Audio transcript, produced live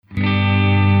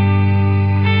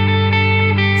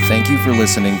you for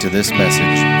listening to this message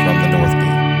from the North Gate.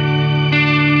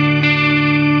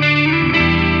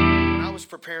 When I was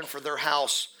preparing for their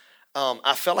house,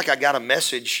 I felt like I got a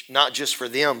message, not just for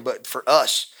them, but for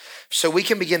us. So we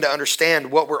can begin to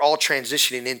understand what we're all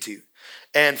transitioning into.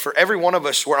 And for every one of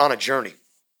us, we're on a journey.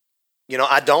 You know,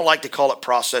 I don't like to call it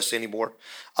process anymore.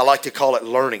 I like to call it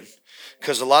learning.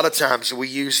 Because a lot of times we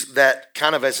use that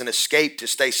kind of as an escape to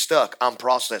stay stuck. I'm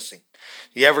processing.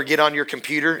 You ever get on your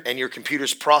computer and your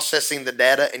computer's processing the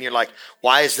data and you're like,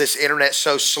 why is this internet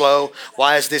so slow?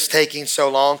 Why is this taking so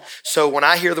long? So when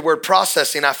I hear the word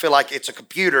processing, I feel like it's a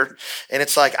computer, and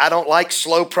it's like, I don't like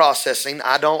slow processing.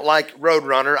 I don't like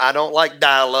Roadrunner. I don't like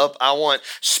dial-up. I want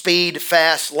speed,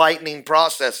 fast, lightning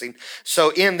processing.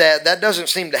 So in that doesn't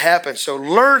seem to happen. So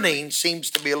learning seems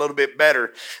to be a little bit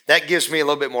better. That gives me a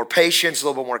little bit more patience, a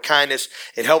little bit more kindness.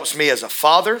 It helps me as a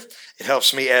father. It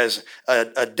helps me as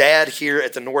a dad here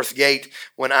at the North Gate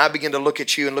when I begin to look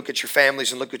at you and look at your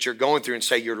families and look at what you're going through and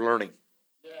say you're learning.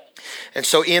 Yeah. And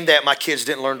so in that, my kids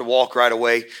didn't learn to walk right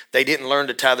away. They didn't learn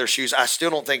to tie their shoes. I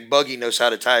still don't think Buggy knows how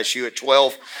to tie a shoe at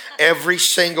 12. Every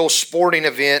single sporting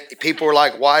event, people are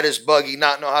like, why does Buggy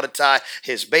not know how to tie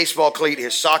his baseball cleat,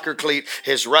 his soccer cleat,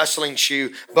 his wrestling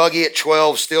shoe? Buggy at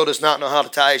 12 still does not know how to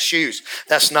tie his shoes.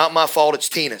 That's not my fault. It's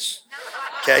Tina's.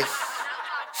 Okay?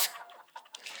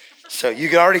 So you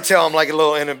can already tell I'm like in a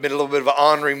little bit of an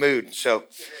ornery mood. So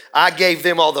I gave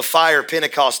them all the fire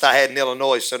Pentecost I had in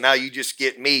Illinois. So now you just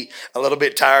get me a little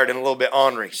bit tired and a little bit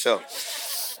ornery. So,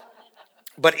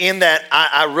 but in that,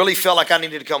 I really felt like I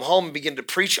needed to come home and begin to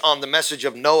preach on the message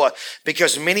of Noah,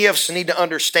 because many of us need to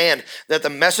understand that the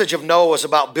message of Noah was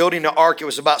about building an ark. It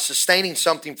was about sustaining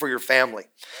something for your family.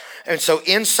 And so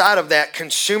inside of that,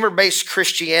 consumer-based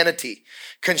Christianity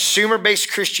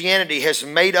has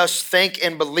made us think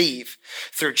and believe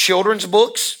through children's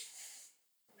books,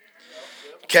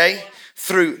 okay,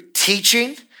 through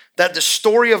teaching, that the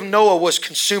story of Noah was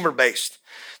consumer-based,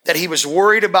 that he was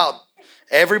worried about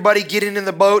everybody getting in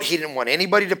the boat. He didn't want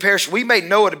anybody to perish. We made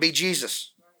Noah to be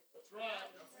Jesus.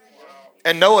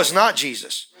 And Noah's not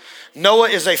Jesus. Noah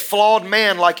is a flawed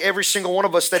man like every single one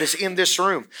of us that is in this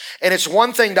room. And it's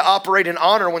one thing to operate in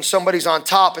honor when somebody's on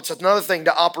top. It's another thing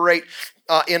to operate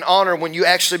in honor when you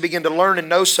actually begin to learn and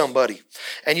know somebody.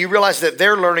 And you realize that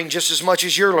they're learning just as much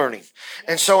as you're learning.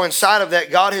 And so inside of that,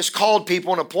 God has called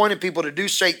people and appointed people to do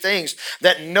great things.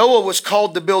 That Noah was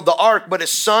called to build the ark, but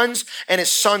his sons and his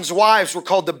sons' wives were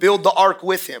called to build the ark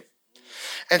with him.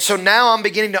 And so now I'm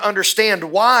beginning to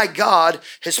understand why God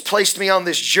has placed me on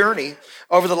this journey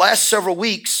over the last several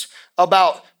weeks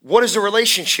about what is a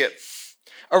relationship.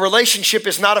 A relationship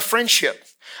is not a friendship.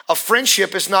 A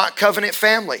friendship is not covenant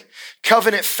family.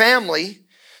 Covenant family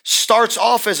starts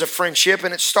off as a friendship,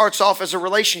 and it starts off as a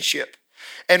relationship.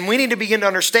 And we need to begin to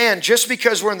understand, just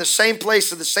because we're in the same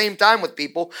place at the same time with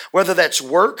people, whether that's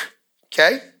work,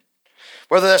 okay,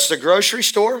 whether that's the grocery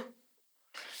store,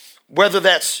 whether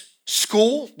that's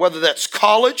school, whether that's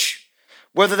college,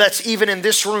 whether that's even in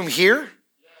this room here,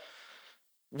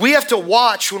 we have to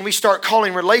watch when we start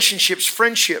calling relationships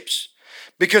friendships.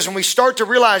 Because when we start to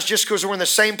realize just because we're in the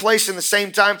same place in the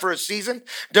same time for a season,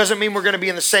 doesn't mean we're going to be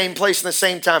in the same place in the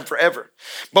same time forever.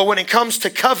 But when it comes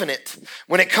to covenant,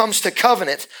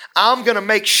 I'm going to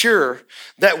make sure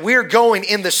that we're going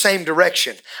in the same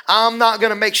direction. I'm not going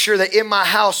to make sure that in my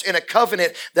house, in a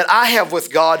covenant that I have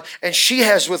with God and she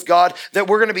has with God, that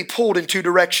we're going to be pulled in two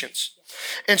directions.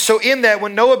 And so in that,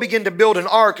 when Noah began to build an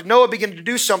ark, Noah began to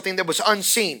do something that was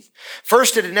unseen.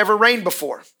 First, it had never rained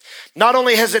before. Not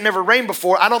only has it never rained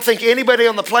before, I don't think anybody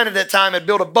on the planet at that time had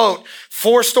built a boat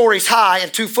 4 stories high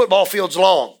and 2 football fields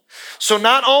long. So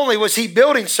not only was he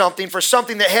building something for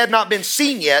something that had not been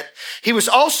seen yet, he was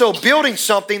also building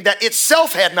something that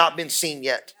itself had not been seen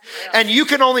yet. And you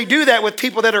can only do that with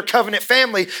people that are covenant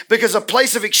family, because a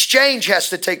place of exchange has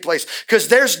to take place. Because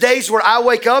there's days where I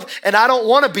wake up and I don't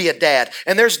want to be a dad.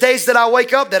 And there's days that I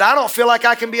wake up that I don't feel like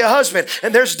I can be a husband.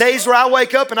 And there's days where I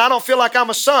wake up and I don't feel like I'm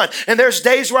a son. And there's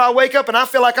days where I wake up and I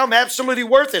feel like I'm absolutely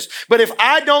worthless. But if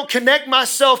I don't connect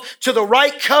myself to the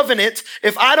right covenant,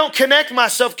 if I don't connect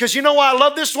myself, because you know why I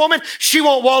love this woman? She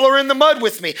won't wallow in the mud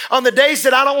with me. On the days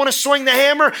that I don't want to swing the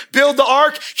hammer, build the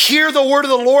ark, hear the word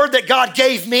of the Lord that God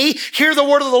gave me, hear the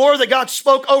word of the Lord that God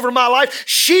spoke over my life,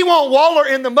 she won't wallow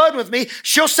in the mud with me.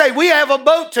 She'll say, we have a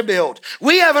boat to build.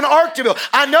 We have an ark to build.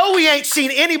 I know we ain't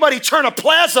seen anybody turn a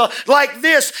plaza like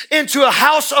this into a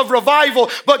house of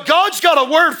revival, but God's got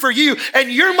a word for you,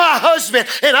 and you're my husband,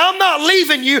 and I'm not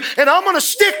leaving you, and I'm going to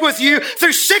stick with you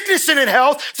through sickness and in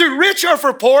health, through rich or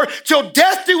for poor, till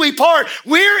death do we part.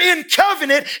 We're in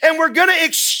covenant, and we're going to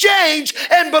exchange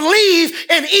and believe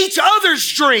in each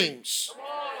other's dreams.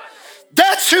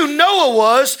 That's who Noah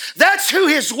was. That's who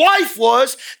his wife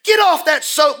was. Get off that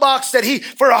soapbox that he,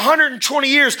 for 120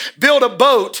 years, built a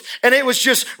boat and it was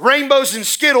just rainbows and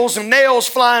skittles and nails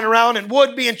flying around and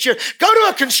wood being chipped. Go to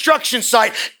a construction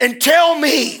site and tell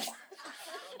me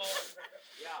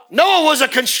Noah was a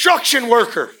construction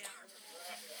worker.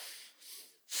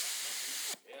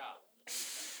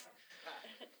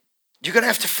 You're going to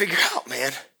have to figure out,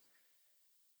 man.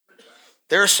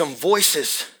 There are some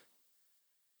voices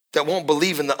that won't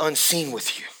believe in the unseen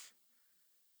with you.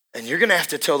 And you're going to have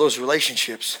to tell those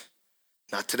relationships,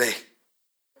 not today.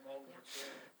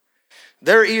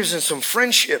 There are even some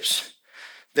friendships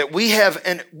that we have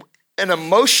an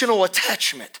emotional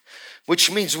attachment, which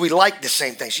means we like the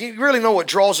same things. You really know what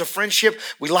draws a friendship?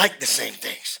 We like the same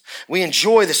things. We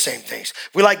enjoy the same things.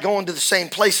 We like going to the same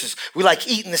places. We like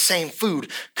eating the same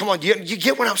food. Come on, you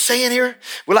get what I'm saying here?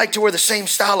 We like to wear the same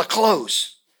style of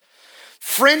clothes.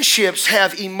 Friendships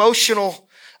have emotional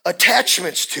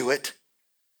attachments to it.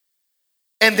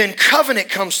 And then covenant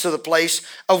comes to the place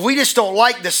of we just don't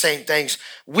like the same things.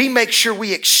 We make sure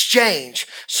we exchange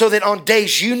so that on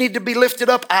days you need to be lifted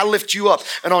up, I lift you up.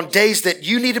 And on days that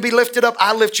you need to be lifted up,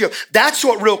 I lift you up. That's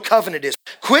what real covenant is.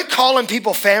 Quit calling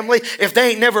people family if they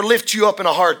ain't never lift you up in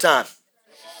a hard time.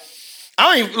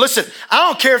 I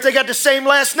don't care if they got the same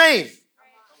last name.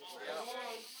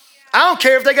 I don't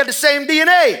care if they got the same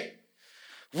DNA.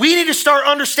 We need to start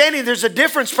understanding there's a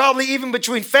difference probably even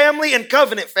between family and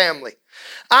covenant family.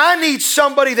 I need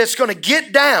somebody that's going to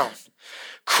get down,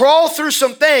 crawl through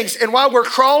some things, and while we're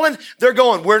crawling, they're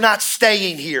going, we're not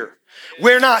staying here.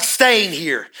 We're not staying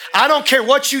here. I don't care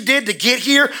what you did to get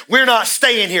here. We're not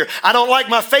staying here. I don't like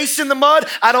my face in the mud.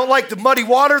 I don't like the muddy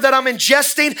water that I'm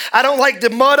ingesting. I don't like the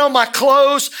mud on my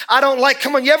clothes.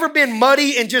 Come on, you ever been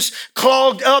muddy and just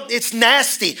clogged up? It's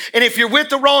nasty. And if you're with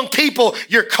the wrong people,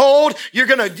 you're cold.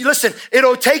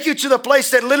 It'll take you to the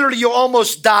place that literally you'll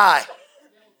almost die.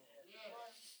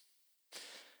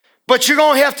 But you're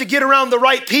going to have to get around the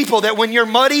right people that when you're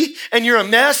muddy and you're a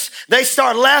mess, they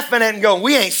start laughing at it and going,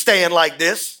 we ain't staying like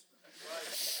this.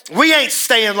 We ain't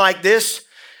staying like this.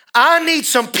 I need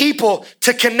some people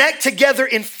to connect together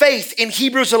in faith in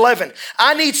Hebrews 11.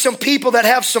 I need some people that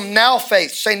have some now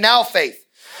faith. Say now faith.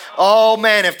 Oh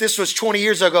man, if this was 20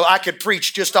 years ago, I could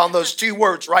preach just on those two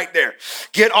words right there.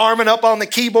 Get Armin up on the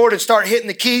keyboard and start hitting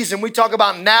the keys and we talk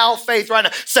about now faith right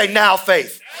now. Say now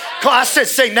faith. I said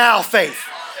say now faith.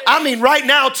 I mean, right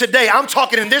now, today, I'm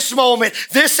talking in this moment,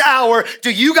 this hour, do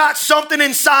you got something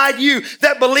inside you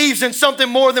that believes in something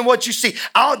more than what you see?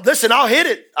 I'll hit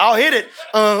it.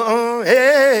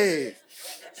 Hey.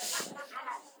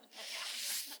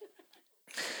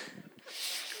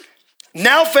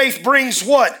 Now faith brings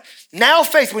what? Now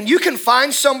faith, when you can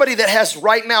find somebody that has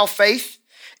right now faith,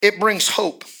 it brings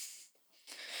hope.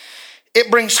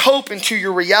 It brings hope into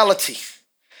your reality.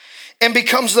 And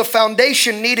becomes the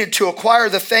foundation needed to acquire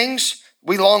the things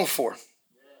we long for.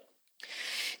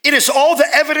 It is all the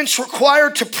evidence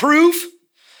required to prove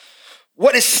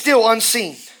what is still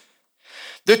unseen.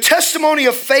 The testimony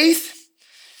of faith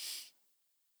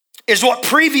is what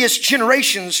previous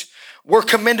generations were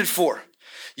commended for.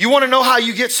 You want to know how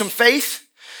you get some faith?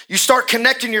 You start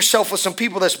connecting yourself with some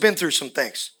people that's been through some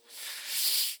things.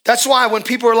 That's why when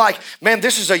people are like, man,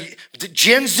 this is a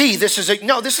Gen Z,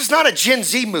 no, this is not a Gen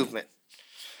Z movement.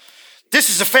 This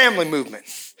is a family movement.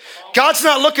 God's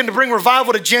not looking to bring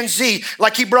revival to Gen Z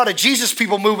like he brought a Jesus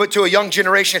people movement to a young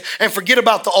generation and forget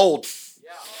about the old.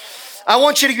 I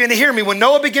want you to hear me. When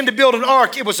Noah began to build an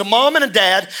ark, it was a mom and a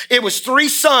dad. It was 3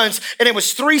 sons, and it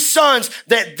was 3 sons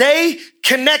that they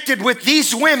connected with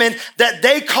these women that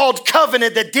they called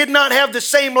covenant that did not have the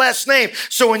same last name.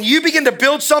 So when you begin to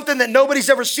build something that nobody's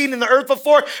ever seen in the earth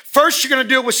before, first you're going to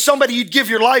do it with somebody you'd give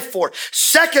your life for.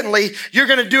 Secondly, you're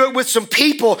going to do it with some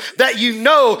people that you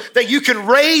know that you can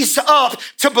raise up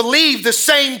to believe the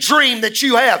same dream that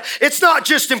you have. It's not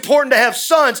just important to have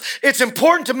sons. It's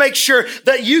important to make sure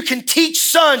that you can teach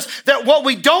sons that what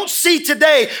we don't see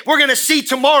today, we're going to see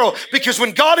tomorrow. Because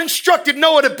when God instructed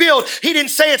Noah to build, he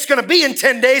didn't say it's going to be in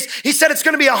 10 days. He said it's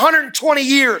going to be 120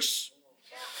 years.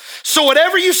 So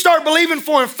whatever you start believing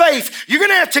for in faith, you're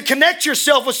going to have to connect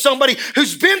yourself with somebody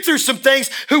who's been through some things,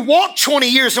 who walked 20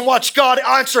 years and watched God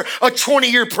answer a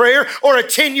 20-year prayer or a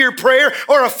 10-year prayer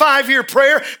or a 5-year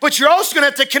prayer. But you're also going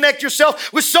to have to connect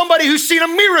yourself with somebody who's seen a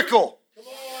miracle.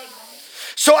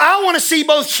 So I want to see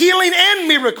both healing and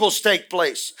miracles take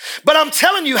place. But I'm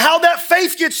telling you, how that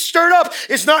faith gets stirred up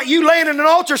is not you laying in an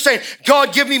altar saying,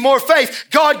 God, give me more faith.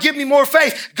 God, give me more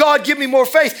faith. God, give me more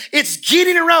faith. It's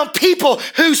getting around people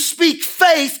who speak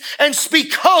faith and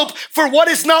speak hope for what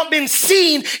has not been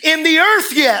seen in the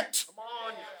earth yet.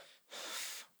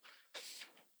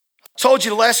 Told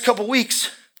you the last couple weeks,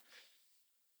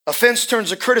 offense turns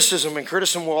to criticism, and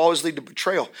criticism will always lead to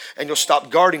betrayal, and you'll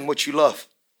stop guarding what you love.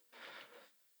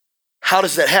 How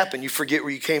does that happen? You forget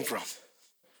where you came from.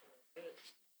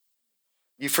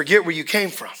 You forget where you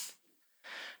came from.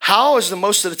 How is the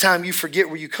most of the time you forget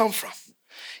where you come from?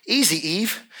 Easy,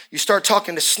 Eve. You start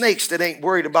talking to snakes that ain't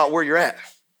worried about where you're at.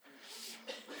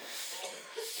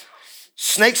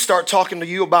 Snakes start talking to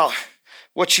you about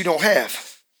what you don't have.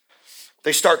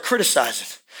 They start criticizing.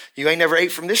 You ain't never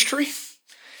ate from this tree?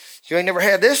 You ain't never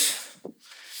had this?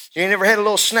 You ain't never had a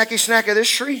little snack of this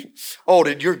tree? Oh,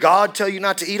 did your God tell you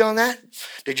not to eat on that?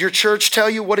 Did your church tell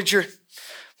you?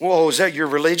 Whoa, is that your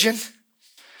religion?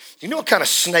 You know what kind of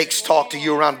snakes talk to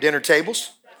you around dinner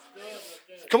tables?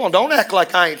 Come on, don't act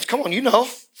like I ain't. Come on, you know.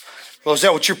 Well, is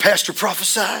that what your pastor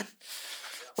prophesied?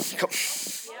 Come.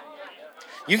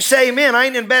 You can say amen. I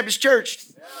ain't in Baptist church.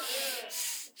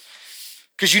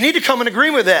 Because you need to come in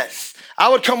agreement with that. I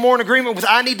would come more in agreement with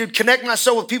I need to connect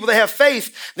myself with people that have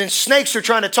faith than snakes are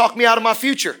trying to talk me out of my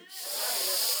future.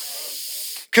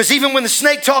 Because even when the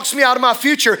snake talks me out of my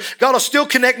future, God will still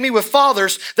connect me with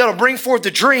fathers that'll bring forth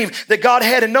the dream that God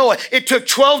had in Noah. It took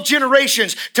 12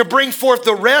 generations to bring forth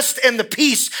the rest and the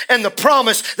peace and the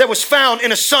promise that was found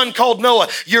in a son called Noah.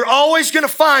 You're always going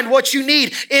to find what you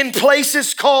need in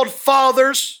places called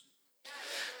fathers,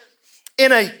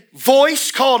 in a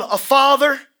voice called a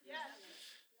father.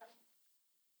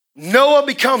 Noah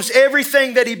becomes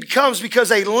everything that he becomes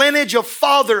because a lineage of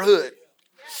fatherhood,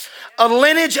 a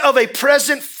lineage of a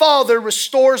present father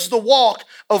restores the walk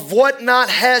of what not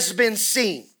has been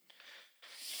seen.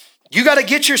 You got to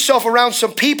get yourself around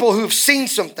some people who've seen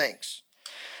some things.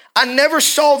 I never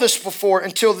saw this before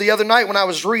until the other night when I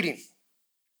was reading.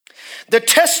 The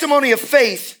testimony of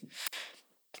faith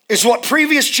is what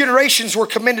previous generations were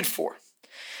commended for.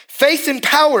 Faith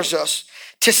empowers us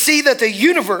to see that the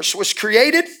universe was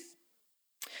created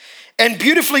and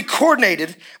beautifully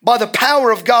coordinated by the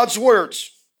power of God's words.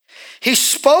 He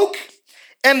spoke,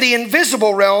 and the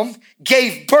invisible realm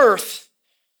gave birth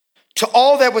to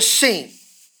all that was seen.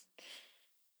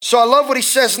 So I love what he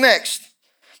says next.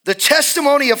 The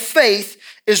testimony of faith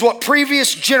is what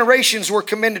previous generations were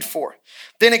commended for.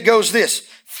 Then it goes this.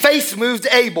 Faith moved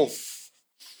Abel.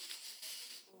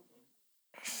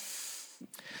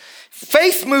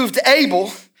 Faith moved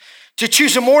Abel to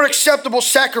choose a more acceptable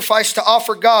sacrifice to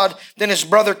offer God than his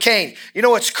brother Cain. You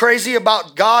know what's crazy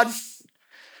about God?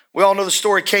 We all know the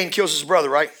story, Cain kills his brother,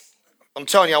 right? I'm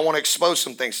telling you, I want to expose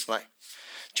some things tonight.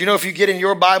 Do you know if you get in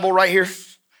your Bible right here,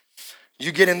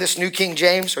 you get in this New King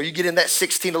James, or you get in that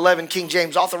 1611 King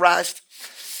James Authorized,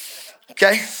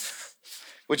 okay?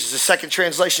 Which is the second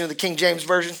translation of the King James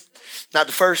Version, not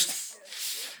the first.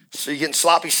 So you're getting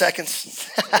sloppy seconds.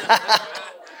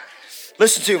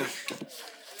 Listen to me.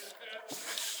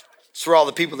 It's for all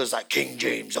the people that's like, King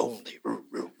James only.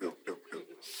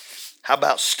 How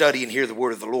about study and hear the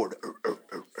word of the Lord?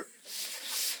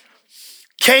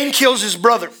 Cain kills his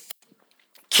brother.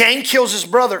 Cain kills his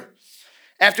brother.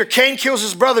 After Cain kills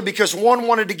his brother because one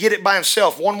wanted to get it by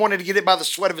himself. One wanted to get it by the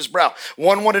sweat of his brow.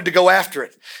 One wanted to go after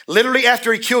it. Literally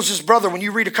after he kills his brother, when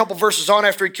you read a couple verses on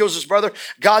after he kills his brother,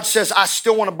 God says, I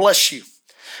still want to bless you.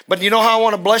 But you know how I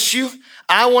want to bless you?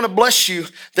 I want to bless you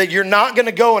that you're not going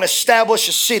to go and establish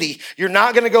a city. You're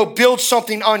not going to go build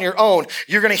something on your own.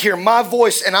 You're going to hear my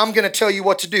voice and I'm going to tell you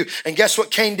what to do. And guess what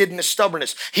Cain did in his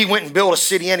stubbornness? He went and built a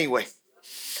city anyway.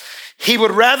 He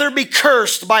would rather be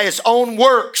cursed by his own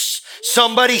works.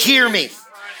 Somebody hear me.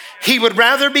 He would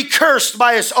rather be cursed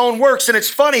by his own works. And it's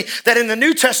funny that in the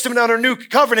New Testament under New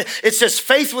Covenant, it says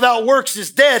faith without works is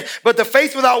dead. But the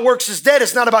faith without works is dead.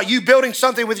 It's not about you building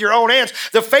something with your own hands.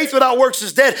 The faith without works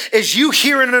is dead is you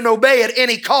hearing and obey at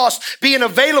any cost, being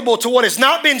available to what has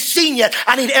not been seen yet.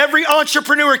 I need every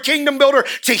entrepreneur, kingdom builder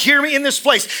to hear me in this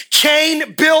place.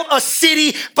 Cain built a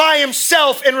city by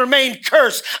himself and remained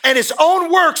cursed. And his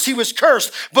own works, he was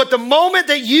cursed. But the moment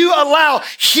that you allow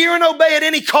hear and obey at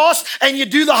any cost and you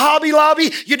do the Hobby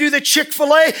Lobby, you do the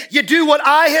Chick-fil-A, you do what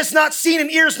eye has not seen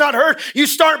and ears not heard, you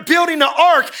start building an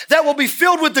ark that will be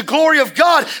filled with the glory of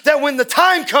God, that when the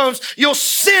time comes, you'll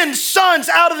send sons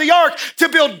out of the ark to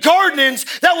build gardens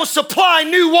that will supply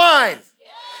new wine.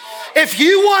 If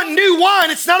you want new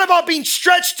wine, it's not about being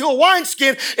stretched to a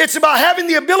wineskin. It's about having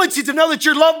the ability to know that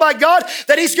you're loved by God,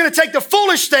 that he's going to take the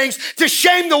foolish things to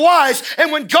shame the wise.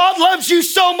 And when God loves you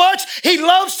so much, he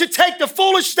loves to take the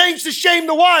foolish things to shame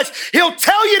the wise. He'll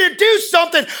tell you to do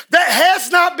something that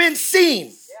has not been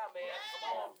seen.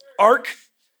 Ark.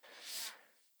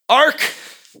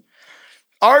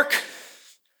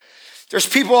 There's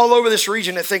people all over this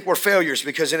region that think we're failures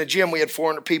because in a gym we had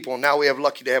 400 people and now we have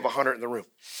lucky to have 100 in the room.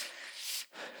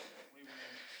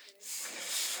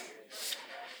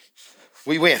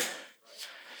 We win.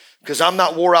 Because I'm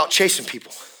not wore out chasing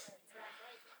people.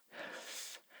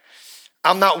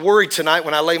 I'm not worried tonight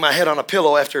when I lay my head on a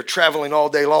pillow after traveling all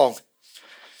day long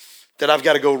that I've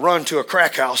got to go run to a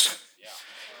crack house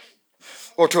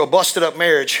or to a busted up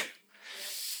marriage.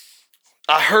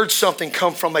 I heard something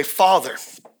come from a father.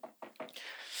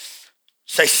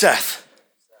 Say Seth.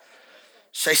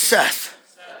 Say Seth.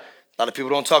 A lot of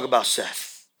people don't talk about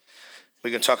Seth.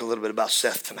 We're going to talk a little bit about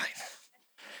Seth tonight.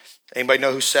 Anybody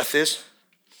know who Seth is?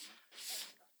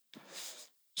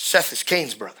 Seth is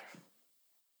Cain's brother.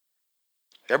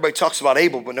 Everybody talks about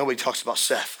Abel, but nobody talks about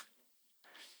Seth.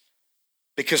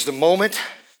 Because the moment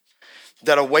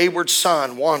that a wayward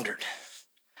son wandered,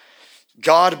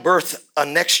 God birthed a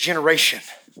next generation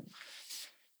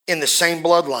in the same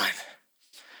bloodline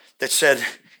that said,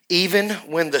 even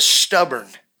when the stubborn,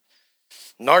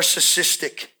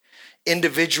 narcissistic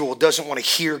individual doesn't want to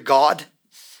hear God,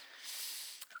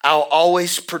 I'll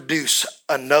always produce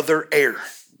another heir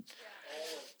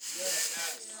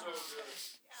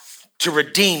to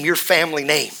redeem your family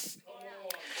name.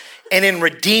 And in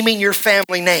redeeming your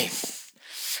family name,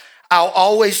 I'll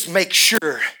always make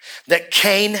sure that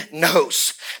Cain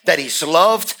knows that he's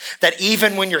loved, that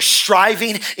even when you're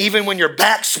striving, even when your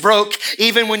back's broke,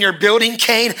 even when you're building,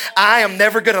 Cain, I am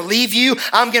never going to leave you.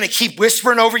 I'm going to keep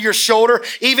whispering over your shoulder,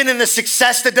 even in the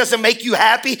success that doesn't make you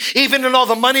happy, even in all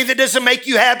the money that doesn't make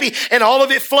you happy, and all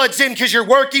of it floods in because you're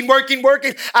working.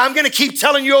 I'm going to keep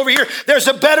telling you over here, there's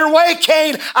a better way,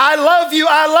 Cain. I love you,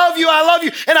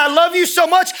 and I love you so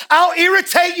much, I'll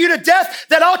irritate you to death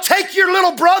that I'll take your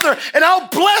little brother and I'll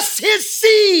bless his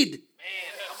seed.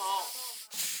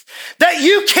 That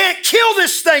you can't kill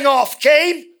this thing off,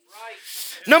 Cain.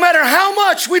 No matter how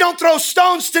much we don't throw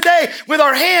stones today with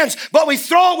our hands, but we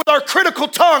throw it with our critical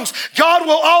tongues, God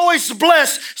will always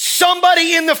bless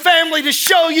somebody in the family to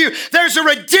show you there's a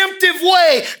redemptive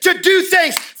way to do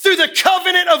things through the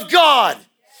covenant of God.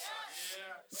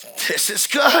 This is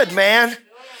good, man.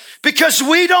 Because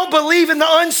we don't believe in the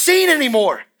unseen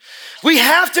anymore. We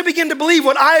have to begin to believe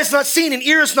what eye has not seen and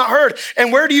ear has not heard.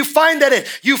 And where do you find that in?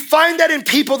 You find that in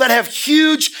people that have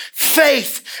huge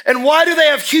faith. And why do they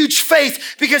have huge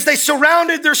faith? Because they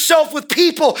surrounded themselves with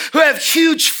people who have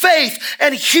huge faith.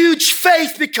 And huge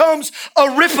faith becomes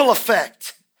a ripple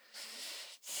effect.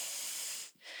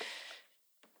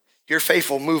 Your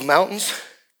faith will move mountains.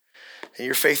 And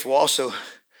your faith will also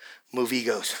move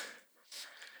egos.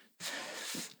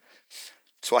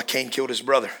 That's why Cain killed his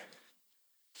brother.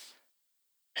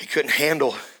 He couldn't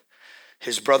handle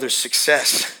his brother's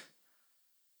success.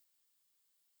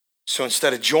 So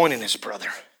instead of joining his brother,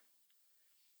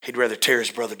 he'd rather tear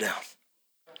his brother down.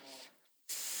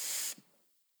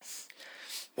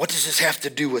 What does this have to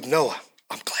do with Noah?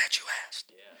 I'm glad you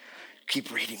asked.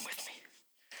 Keep reading with me.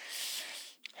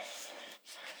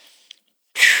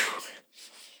 Whew.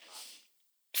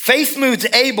 Faith moved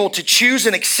Abel to choose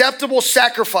an acceptable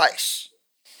sacrifice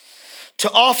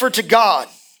to offer to God.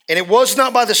 And it was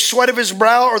not by the sweat of his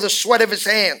brow or the sweat of his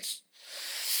hands.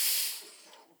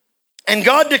 And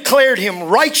God declared him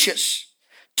righteous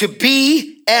to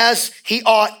be as he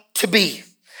ought to be.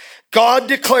 God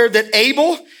declared that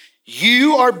Abel,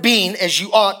 you are being as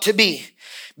you ought to be.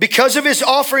 Because of his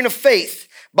offering of faith,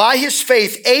 by his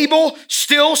faith, Abel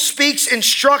still speaks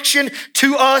instruction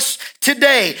to us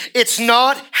today. It's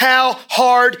not how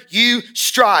hard you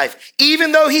strive.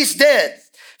 Even though he's dead,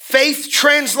 faith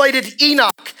translated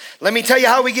Enoch. Let me tell you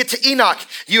how we get to Enoch.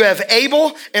 You have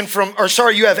Adam, and from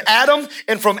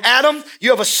Adam,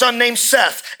 you have a son named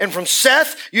Seth. And from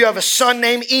Seth, you have a son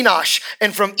named Enosh.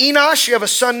 And from Enosh, you have a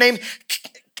son named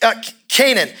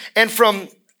Canaan. And from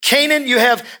Canaan, you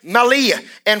have Maliah.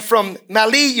 And from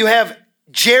Maliah, you have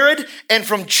Jared. And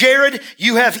from Jared,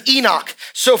 you have Enoch.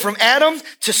 So from Adam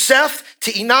to Seth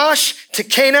to Enosh to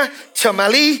Canaan to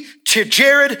Maliah to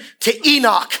Jared to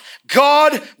Enoch.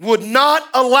 God would not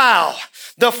allow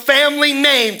the family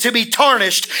name to be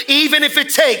tarnished, even if it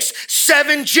takes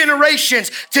 7 generations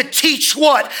to teach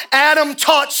what Adam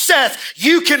taught Seth.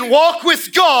 You can walk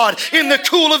with God in the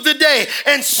cool of the day.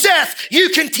 And Seth, you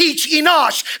can teach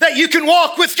Enosh that you can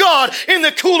walk with God in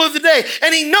the cool of the day.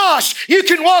 And Enosh, you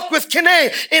can walk with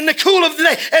Canaan in the cool of the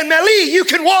day. And Mali, you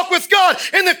can walk with God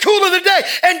in the cool of the day.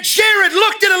 And Jared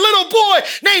looked at a little boy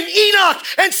named Enoch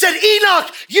and said,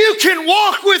 Enoch, you can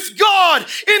walk with God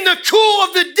in the cool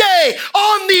of the day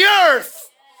on the earth.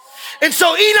 And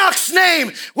so Enoch's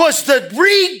name was the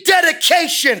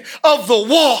rededication of the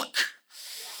walk.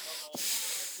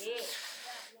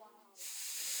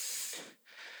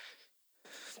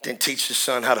 Didn't teach the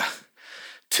son how to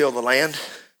till the land,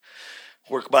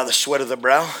 work by the sweat of the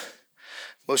brow,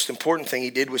 Most important thing he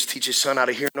did was teach his son how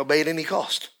to hear and obey at any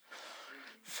cost.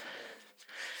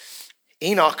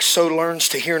 Enoch so learns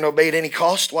to hear and obey at any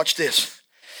cost. Watch this.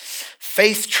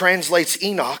 Faith translates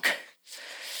Enoch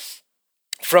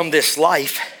from this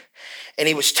life, and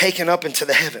he was taken up into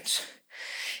the heavens.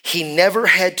 He never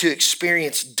had to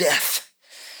experience death.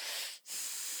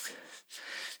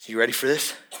 You ready for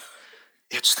this?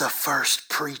 It's the first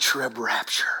pre-trib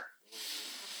rapture.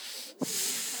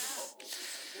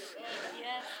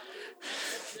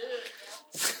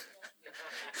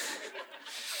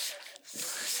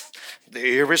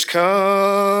 There is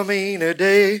coming a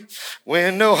day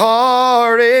when no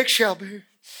heartache shall be.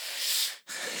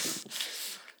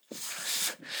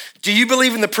 Do you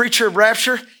believe in the pre-trib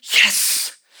rapture?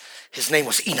 Yes. His name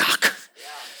was Enoch.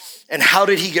 And how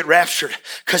did he get raptured?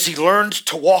 Because he learned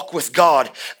to walk with God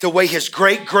the way his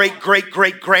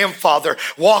great-great-great-great-grandfather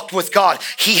walked with God.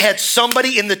 He had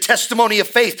somebody in the testimony of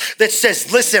faith that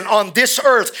says, listen, on this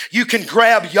earth, you can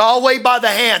grab Yahweh by the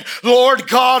hand, Lord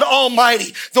God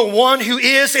Almighty, the one who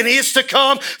is and is to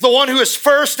come, the one who is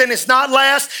first and is not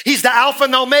last. He's the Alpha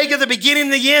and the Omega, the beginning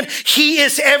and the end. He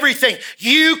is everything.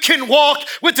 You can walk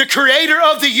with the creator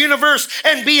of the universe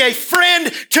and be a friend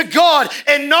to God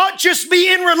and not just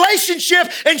be in relationship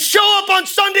and show up on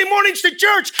Sunday mornings to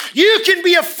church. You can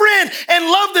be a friend and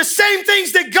love the same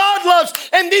things that God loves,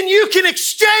 and then you can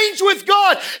exchange with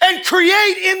God and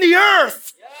create in the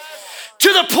earth to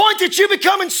the point that you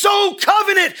becoming so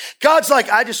covenant. God's like,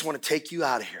 I just want to take you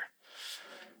out of here.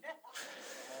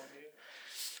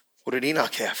 What did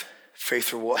Enoch have? Faith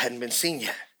for what hadn't been seen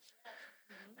yet.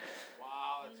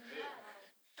 Wow, that's good.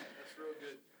 That's real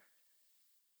good.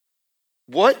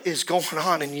 What is going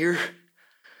on in your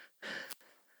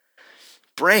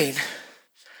brain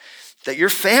that your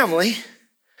family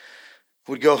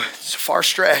would go, it's a far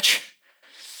stretch.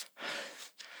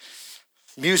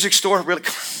 Music store, really?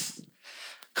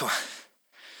 Come on.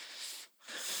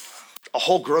 A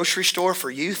whole grocery store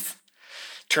for youth?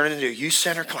 Turn it into a youth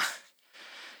center? Come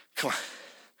on.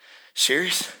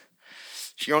 Serious?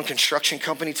 Your own construction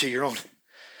company to your own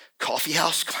coffee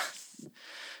house? Come on.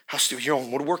 How stupid. Your own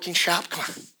woodworking shop? Come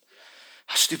on.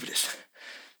 How stupid is that?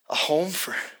 A home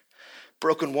for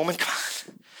broken woman? Come on.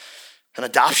 An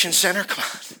adoption center?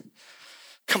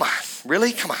 Come on.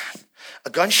 Really? Come on. A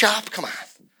gun shop? Come on.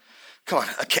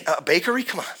 A bakery?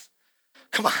 Come on.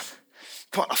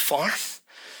 A farm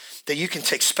that you can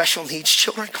take special needs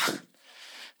children?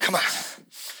 Come on.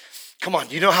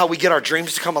 You know how we get our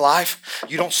dreams to come alive?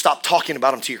 You don't stop talking about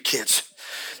them to your kids.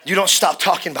 You don't stop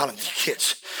talking about them to your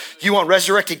kids. You want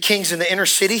resurrected kings in the inner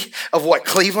city of what,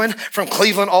 Cleveland? From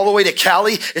Cleveland all the way to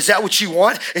Cali? Is that what you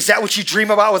want? Is that what you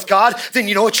dream about with God? Then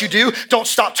you know what you do? Don't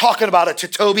stop talking about it to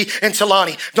Toby and to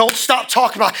Lonnie. Don't stop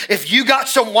talking about it. If you got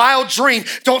some wild dream,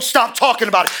 don't stop talking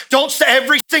about it. Don't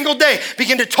every single day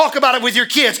begin to talk about it with your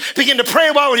kids. Begin to pray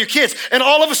about it with your kids. And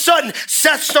all of a sudden,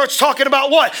 Seth starts talking about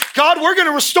what? God, we're going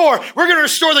to restore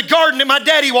the garden that my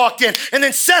daddy walked in. And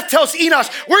then Seth tells Enoch,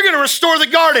 we're going to restore the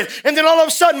garden. And then all of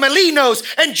a sudden, Mali knows,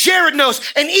 and Jared knows,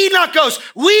 and Enoch goes,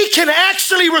 we can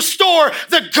actually restore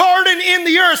the garden in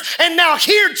the earth. And now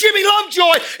here, Jimmy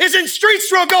Lovejoy is in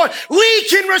Streetsboro going, we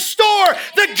can restore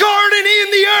the garden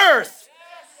in the earth.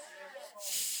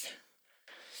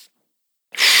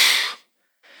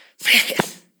 Man.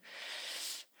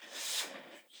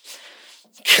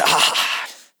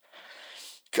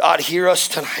 God, hear us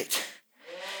tonight.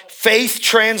 Faith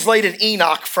translated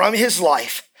Enoch from his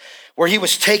life where he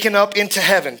was taken up into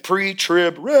heaven,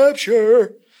 pre-trib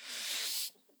rapture.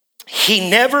 He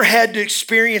never had to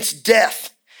experience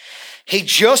death. He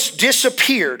just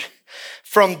disappeared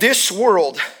from this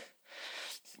world.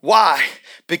 Why?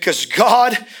 Because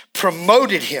God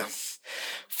promoted him.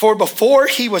 For before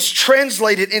he was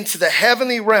translated into the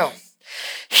heavenly realm,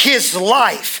 his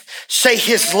life, say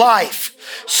his life,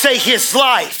 say his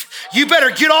life. You better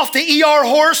get off the ER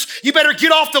horse. You better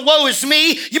get off the woe is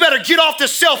me. You better get off the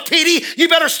self-pity. You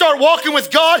better start walking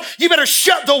with God. You better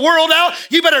shut the world out.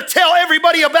 You better tell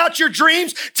everybody about your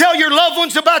dreams. Tell your loved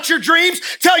ones about your dreams.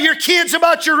 Tell your kids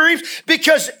about your dreams,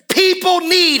 because people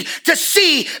need to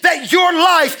see that your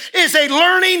life is a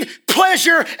learning,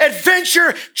 pleasure,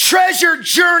 adventure, treasure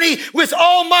journey with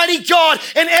Almighty God.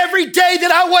 And every day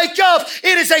that I wake up,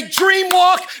 it is a dream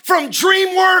walk from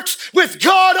DreamWorks with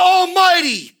God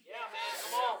Almighty.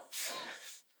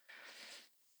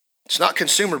 It's not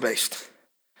consumer-based.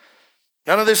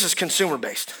 None of this is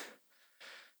consumer-based.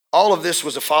 All of this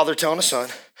was a father telling a son,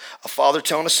 a father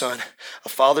telling a son, a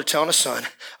father telling a son,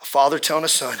 a father telling a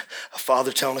son, a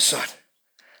father telling a son.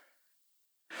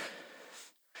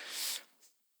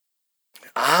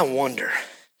 I wonder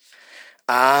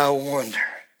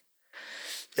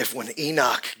if when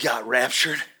Enoch got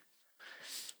raptured,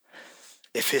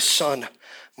 if his son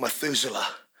Methuselah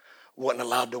wasn't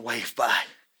allowed to wave by.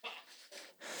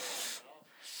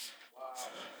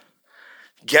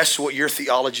 Guess what your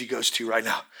theology goes to right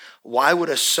now? Why would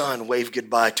a son wave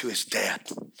goodbye to his dad?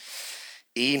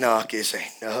 Enoch is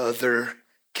another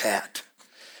cat.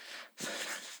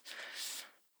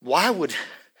 Why would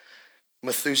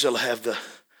Methuselah have the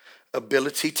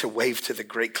ability to wave to the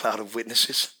great cloud of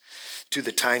witnesses, to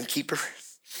the timekeeper?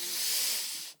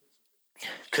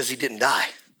 Because he didn't die.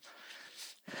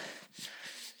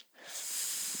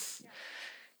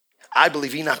 I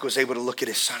believe Enoch was able to look at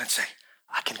his son and say,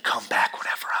 I can come back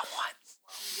whenever I want.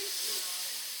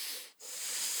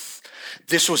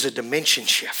 This was a dimension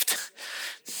shift.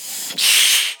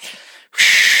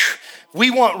 We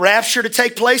want rapture to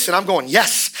take place, and I'm going,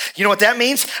 yes. You know what that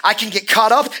means? I can get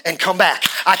caught up and come back.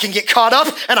 I can get caught up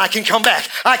and I can come back.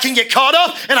 I can get caught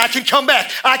up and I can come back.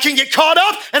 I can get caught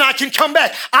up and I can come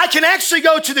back. I can actually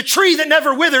go to the tree that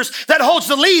never withers, that holds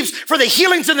the leaves for the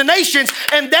healings of the nations,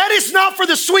 and that is not for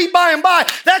the sweet by and by.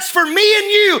 That's for me and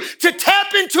you to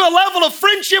tap into a level of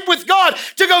friendship with God,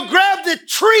 to go grab the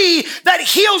tree that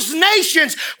heals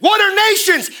nations. What are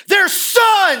nations? They're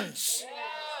sons.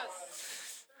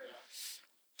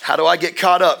 How do I get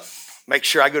caught up? Make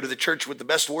sure I go to the church with the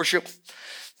best worship?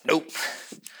 Nope.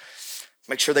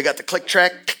 Make sure they got the click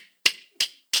track.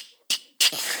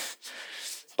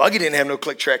 Buggy didn't have no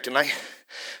click track tonight.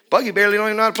 Buggy barely don't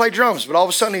even know how to play drums, but all of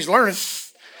a sudden he's learning.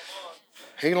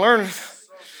 He's learning.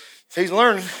 He's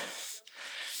learning.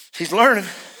 He's learning.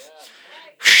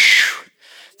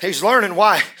 He's learning.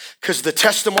 Why? Because the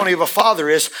testimony of a father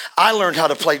is, I learned how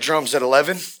to play drums at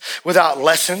 11 without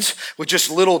lessons, with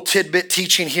just little tidbit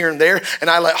teaching here and there,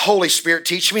 and I let Holy Spirit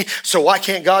teach me, so why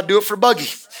can't God do it for Buggy?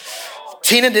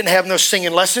 Tina didn't have no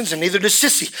singing lessons, and neither does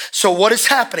Sissy. So what is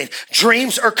happening?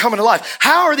 Dreams are coming to life.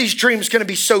 How are these dreams going to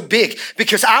be so big?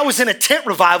 Because I was in a tent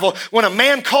revival when a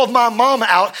man called my mom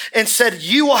out and said,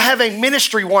 you will have a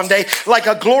ministry one day like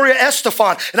a Gloria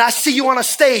Estefan, and I see you on a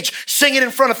stage singing in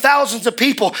front of thousands of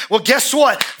people. Well, guess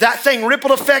what? That thing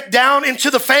rippled effect down into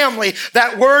the family.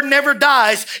 That word never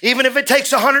dies, even if it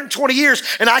takes 120 years.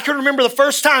 And I can remember the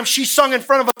first time she sung in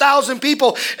front of 1,000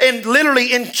 people, and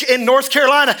literally in North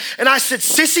Carolina. And I said,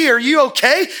 Sissy, are you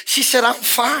okay? She said, I'm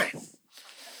fine.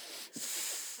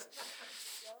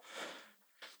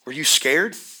 Were you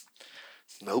scared?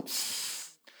 Nope.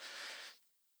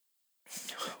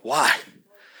 Why?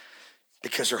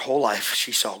 Because her whole life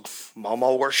she saw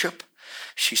mama worship.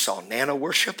 She saw Nana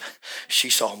worship. She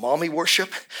saw mommy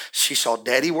worship. She saw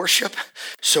daddy worship.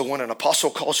 So when an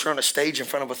apostle calls her on a stage in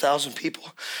front of 1,000 people,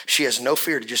 she has no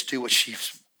fear to just do what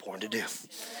she's born to do.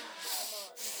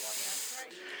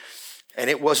 And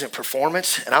it wasn't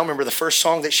performance. And I remember the first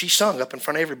song that she sung up in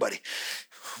front of everybody.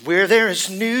 Where there is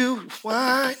new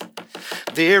wine,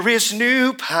 there is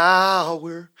new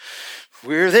power.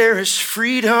 Where there is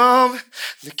freedom,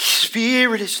 the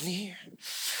Spirit is near.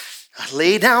 I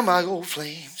lay down my old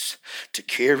flames to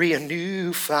carry a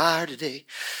new fire today.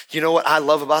 You know what I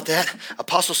love about that?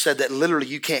 Apostle said that literally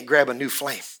you can't grab a new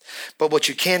flame. But what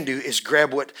you can do is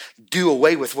do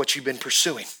away with what you've been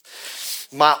pursuing.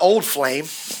 My old flame,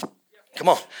 come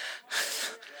on.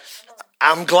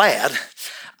 I'm glad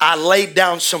I laid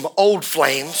down some old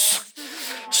flames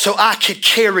so I could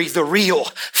carry the real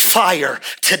fire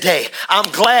today. I'm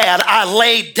glad I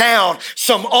laid down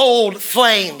some old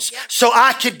flames so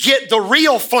I could get the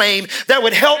real flame that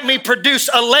would help me produce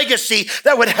a legacy,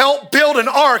 that would help build an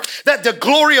ark that the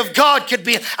glory of God could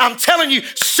be in. I'm telling you,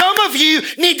 some of you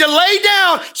need to lay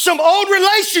down some old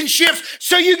relationships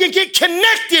so you can get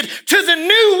connected to the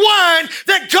new wine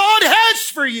that God has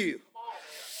for you.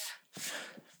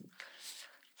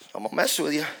 I'm gonna mess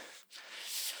with you.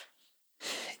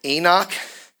 Enoch,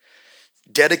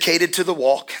 dedicated to the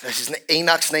walk.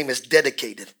 Enoch's name is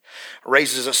dedicated.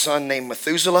 Raises a son named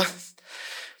Methuselah,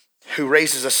 who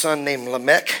raises a son named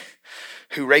Lamech,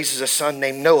 who raises a son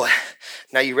named Noah.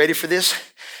 Now, you ready for this?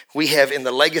 We have in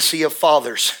the legacy of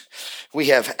fathers, we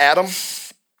have Adam,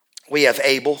 we have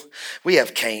Abel, we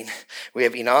have Cain, we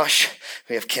have Enosh,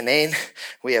 we have Canaan,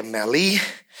 we have Mali,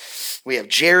 we have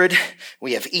Jared,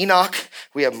 we have Enoch,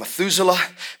 we have Methuselah,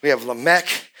 we have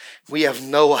Lamech, we have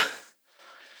Noah.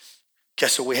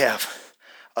 Guess what we have?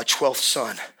 A 12th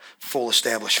son, full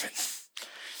establishment.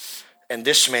 And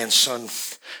this man's son,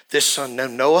 this son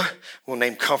named Noah, will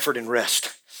name Comfort and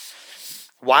Rest.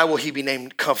 Why will he be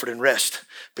named Comfort and Rest?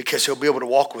 Because he'll be able to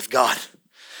walk with God.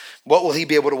 What will he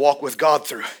be able to walk with God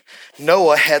through?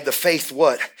 Noah had the faith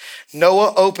what?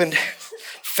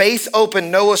 Faith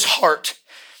opened Noah's heart.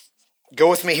 Go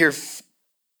with me here.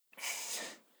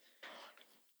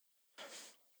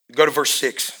 Go to verse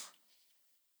 6.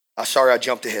 Sorry, I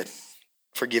jumped ahead.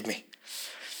 Forgive me.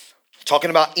 Talking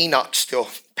about Enoch still,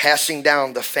 passing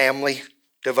down the family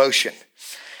devotion.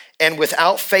 And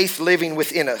without faith living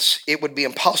within us, it would be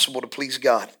impossible to please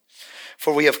God.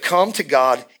 For we have come to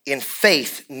God in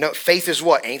faith. No, faith is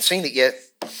what? Ain't seen it yet.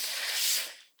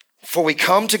 For we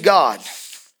come to God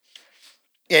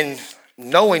in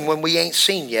knowing when we ain't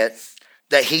seen yet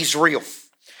that he's real.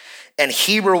 And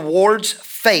he rewards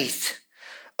faith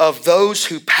of those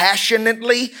who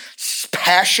passionately,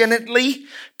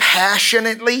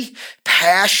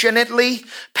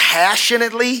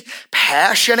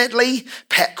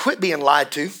 quit being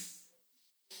lied to.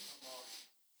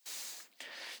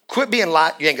 Quit being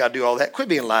lied. You ain't got to do all that. Quit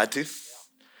being lied to.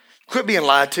 Quit being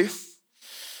lied to.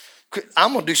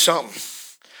 I'm going to do something.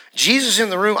 Jesus in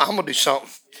the room, I'm going to do something.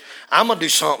 I'm going to do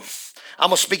something. I'm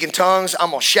going to speak in tongues. I'm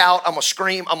going to shout. I'm going to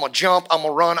scream. I'm going to jump. I'm going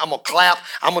to run. I'm going to clap.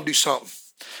 I'm going to do something.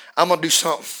 I'm going to do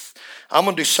something. I'm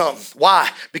going to do something. Why?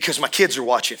 Because my kids are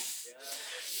watching.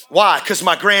 Why? Because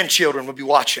my grandchildren will be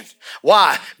watching.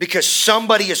 Why? Because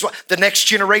somebody is, the next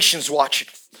generation's watching.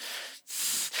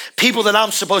 People that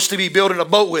I'm supposed to be building a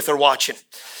boat with are watching.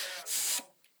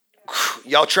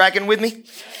 Y'all tracking with me?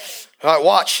 All right,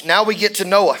 watch. Now we get to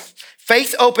Noah.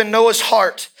 Faith opened Noah's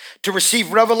heart to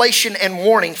receive revelation and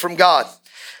warning from God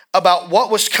about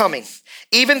what was coming,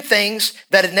 even things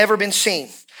that had never been seen.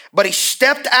 But he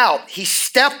stepped out.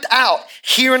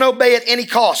 Hear and obey at any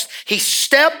cost. He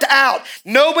stepped out.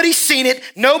 Nobody's seen it.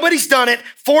 Nobody's done it.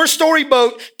 4-story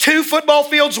boat, 2 football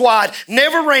fields wide,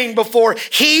 never rained before.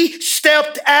 He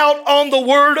stepped out on the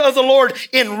word of the Lord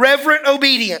in reverent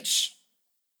obedience.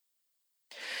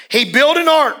 He built an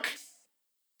ark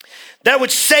that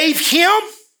would save him.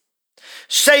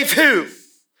 Save who?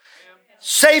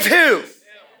 Save who?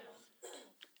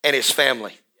 And his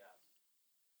family.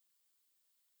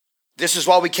 This is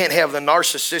why we can't have the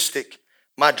narcissistic,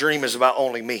 my dream is about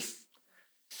only me.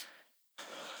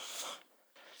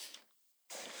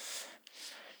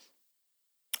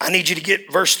 I need you to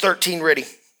get verse 13 ready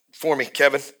for me,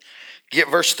 Kevin. Get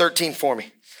verse 13 for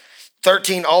me.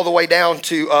 13 all the way down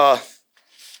to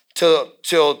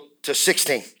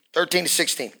 16. 13 to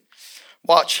 16.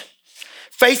 Watch.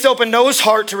 Faith opened Noah's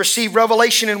heart to receive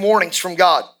revelation and warnings from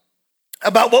God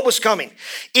about what was coming,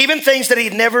 even things that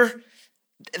had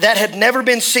never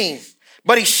been seen.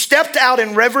 But he stepped out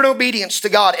in reverent obedience to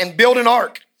God and built an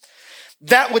ark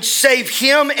that would save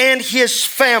him and his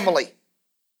family.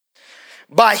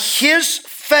 By his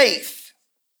faith,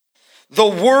 the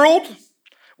world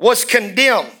was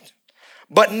condemned,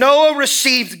 but Noah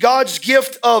received God's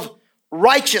gift of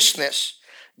righteousness.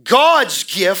 God's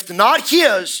gift, not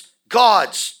his,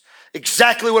 God's.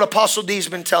 Exactly what Apostle D's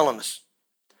been telling us.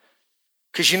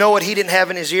 Because you know what he didn't have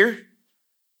in his ear?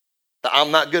 That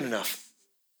I'm not good enough.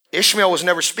 Ishmael was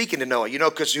never speaking to Noah. You know,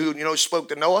 because who spoke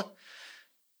to Noah?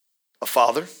 A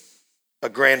father, a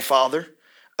grandfather,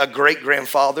 a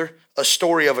great-grandfather, a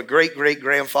story of a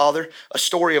great-great-grandfather, a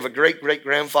story of a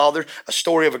great-great-grandfather, a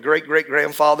story of a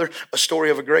great-great-grandfather, a story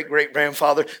of a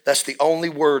great-great-grandfather. That's the only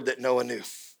word that Noah knew.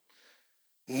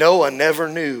 Noah never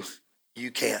knew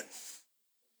you can't.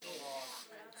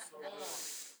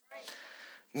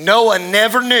 Noah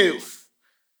never knew.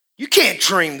 You can't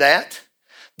dream that.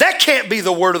 That can't be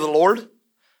the word of the Lord.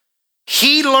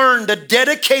 He learned a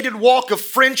dedicated walk of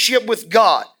friendship with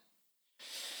God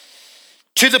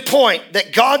to the point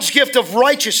that God's gift of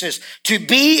righteousness, to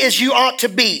be as you ought to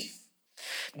be,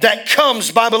 that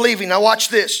comes by believing. Now watch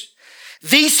this.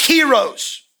 These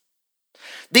heroes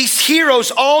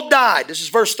all died. This is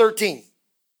verse 13.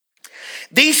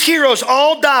 These heroes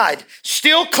all died,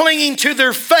 still clinging to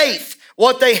their faith,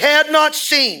 what they had not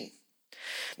seen,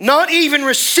 not even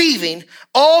receiving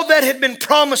all that had been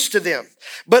promised to them.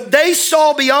 But they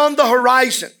saw beyond the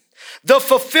horizon the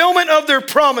fulfillment of their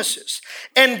promises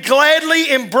and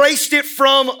gladly embraced it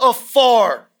from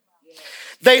afar.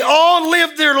 They all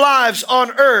lived their lives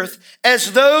on earth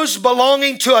as those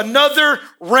belonging to another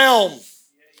realm.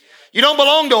 You don't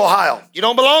belong to Ohio. You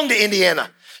don't belong to Indiana.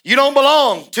 You don't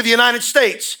belong to the United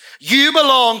States. You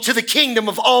belong to the kingdom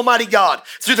of Almighty God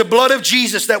through the blood of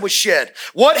Jesus that was shed.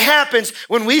 What happens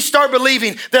when we start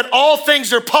believing that all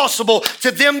things are possible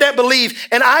to them that believe,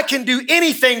 and I can do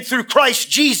anything through Christ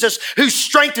Jesus who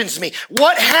strengthens me?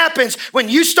 What happens when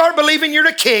you start believing you're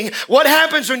the king? What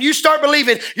happens when you start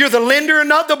believing you're the lender and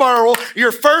not the borrower?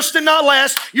 You're first and not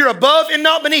last. You're above and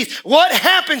not beneath. What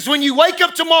happens when you wake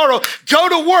up tomorrow, go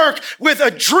to work with a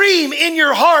dream in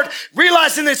your heart,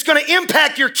 realizing that it's going to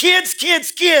impact your kids,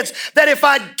 that if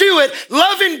I do it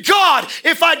loving God,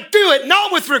 if I do it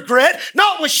not with regret,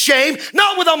 not with shame,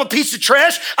 not with I'm a piece of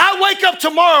trash, I wake up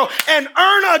tomorrow and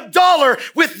earn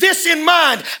 $1 with this in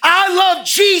mind. I love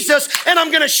Jesus and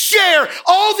I'm going to share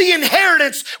all the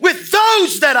inheritance with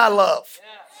those that I love.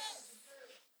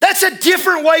 That's a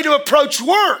different way to approach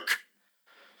work.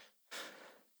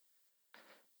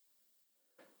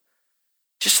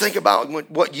 Just think about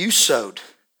what you sowed.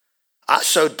 I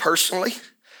sowed personally,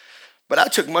 but I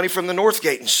took money from the North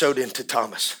Gate and sowed into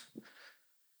Thomas.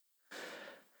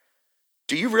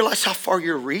 Do you realize how far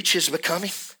your reach is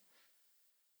becoming?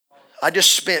 I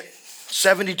just spent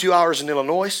 72 hours in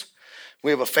Illinois. We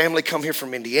have a family come here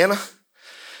from Indiana.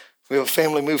 We have a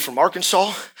family move from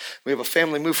Arkansas. We have a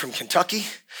family move from Kentucky.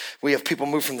 We have people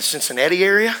move from the Cincinnati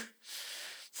area.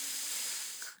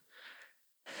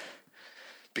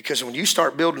 Because when you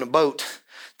start building a boat,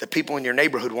 the people in your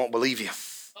neighborhood won't believe you.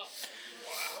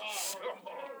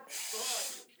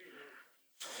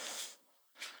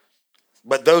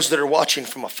 But those that are watching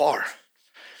from afar,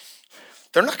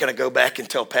 they're not going to go back and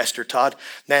tell Pastor Todd,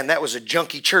 man, that was a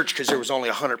junky church because there was only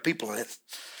 100 people in it.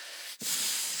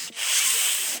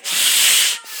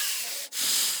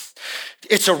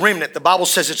 It's a remnant. The Bible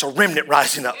says it's a remnant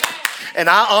rising up. And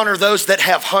I honor those that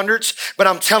have hundreds, but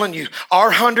I'm telling you, our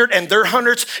 100 and their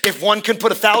hundreds, if one can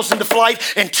put 1,000 to flight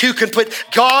and two can put,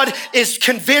 God is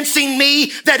convincing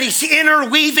me that he's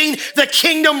interweaving the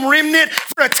kingdom remnant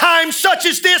for a time such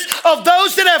as this of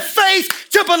those that have faith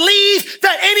to believe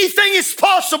that anything is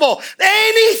possible.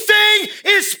 Anything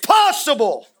is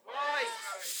possible.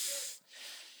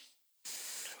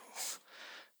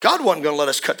 God wasn't going to let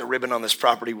us cut the ribbon on this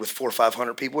property with 400 or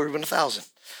 500 people or even 1,000.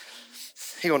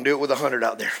 He's going to do it with 100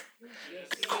 out there.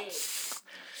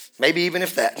 Maybe even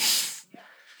if that.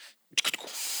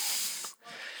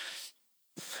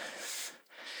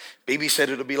 BB said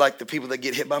it'll be like the people that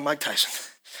get hit by Mike Tyson.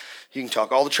 You can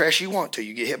talk all the trash you want till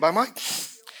you get hit by Mike.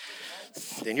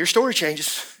 Then your story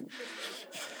changes.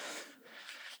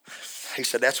 He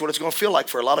said that's what it's going to feel like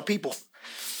for a lot of people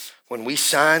when we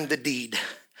sign the deed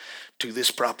to this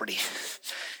property.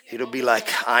 It'll be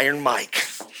like Iron Mike.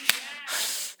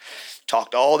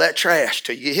 Talked all that trash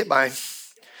till you get hit by him.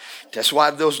 That's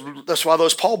why those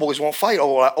Paul boys won't fight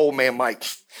old man Mike.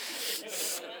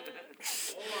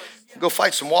 Go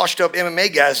fight some washed up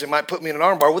MMA guys that might put me in an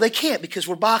armbar. Well, they can't because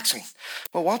we're boxing.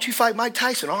 Well, why don't you fight Mike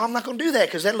Tyson? Oh, I'm not going to do that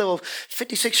because that little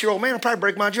 56-year-old man will probably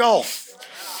break my jaw.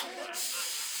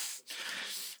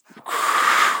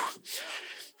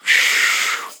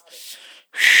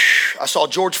 I saw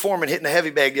George Foreman hitting a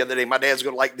heavy bag the other day. My dad's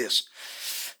going to like this.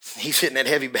 He's hitting that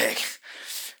heavy bag.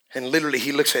 And literally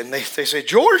he looks at it and they say,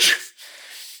 George,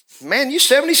 man, you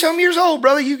 70-some years old,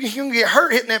 brother. You're going to get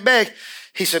hurt hitting that bag.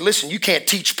 He said, listen, you can't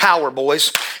teach power,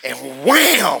 boys. And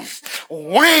wham,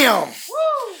 wham.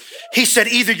 He said,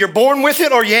 either you're born with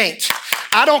it or you ain't.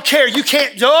 I don't care. You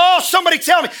can't, somebody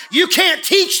tell me. You can't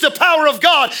teach the power of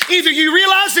God. Either you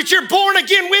realize that you're born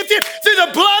again with it through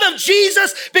the blood of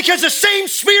Jesus because the same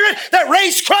spirit that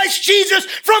raised Christ Jesus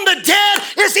from the dead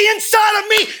is inside of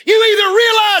me. You either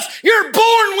realize you're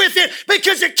born with it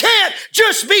because it can't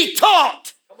just be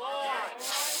taught. Come on.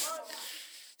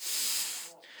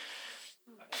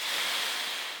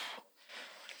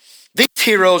 These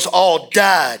heroes all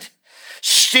died,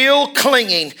 still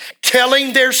clinging,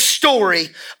 telling their story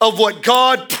of what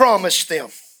God promised them.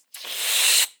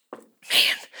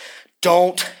 Man,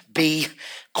 don't be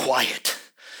quiet.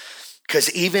 Because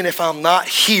even if I'm not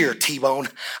here, T-Bone,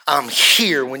 I'm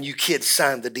here when you kids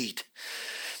sign the deed.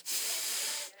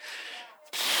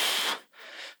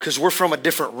 Because we're from a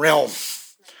different realm.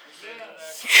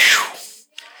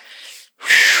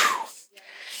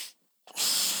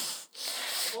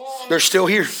 They're still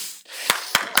here.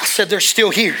 I said they're still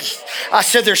here. I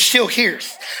said they're still here.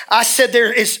 I said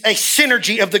there is a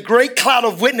synergy of the great cloud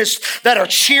of witness that are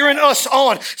cheering us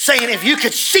on, saying if you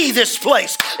could see this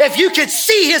place, if you could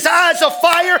see his eyes of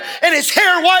fire and his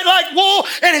hair white like wool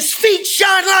and his feet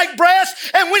shine like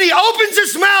brass, and when he opens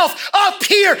his mouth up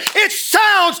here, it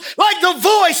sounds like the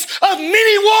voice of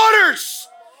many waters.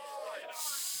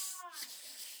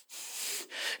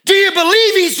 Do you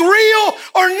believe he's real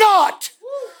or not?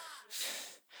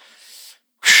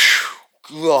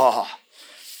 God.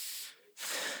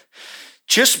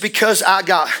 Just because I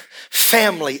got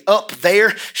family up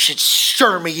there should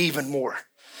stir me even more.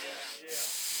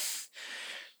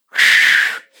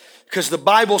 Because the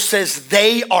Bible says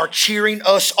they are cheering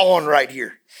us on right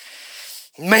here.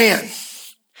 Man.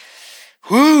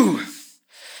 Whoo.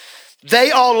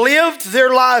 They all lived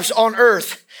their lives on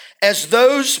earth as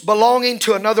those belonging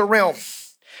to another realm.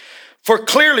 For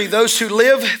clearly those who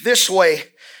live this way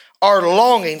are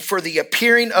longing for the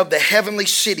appearing of the heavenly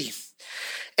city.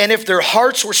 And if their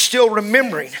hearts were still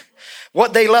remembering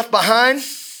what they left behind,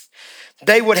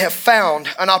 they would have found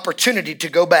an opportunity to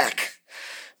go back.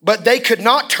 But they could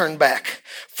not turn back,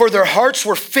 for their hearts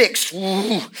were fixed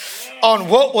on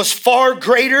what was far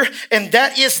greater, and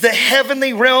that is the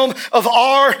heavenly realm of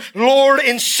our Lord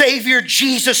and Savior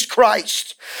Jesus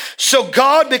Christ. So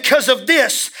God, because of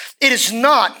this, it is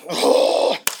not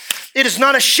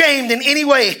ashamed in any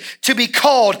way to be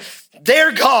called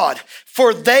their God,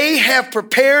 for they have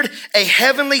prepared a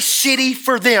heavenly city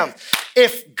for them.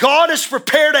 If God has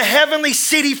prepared a heavenly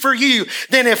city for you,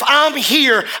 then if I'm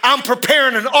here, I'm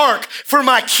preparing an ark for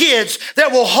my kids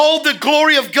that will hold the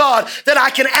glory of God, that I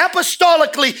can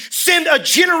apostolically send a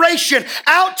generation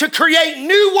out to create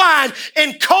new wine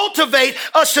and cultivate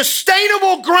a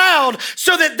sustainable ground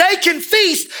so that they can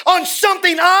feast on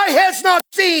something eye has not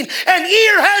seen and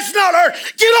ear has not heard.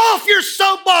 Get off your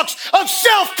soapbox of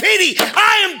self-pity.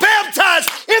 I am baptized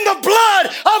in the blood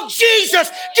of Jesus.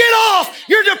 Get off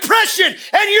your depression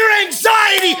and your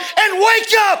anxiety and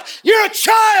wake up. You're a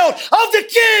child of the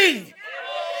King.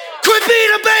 Quit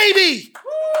being a baby.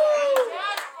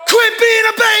 Quit being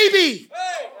a baby.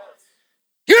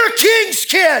 You're a King's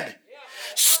kid.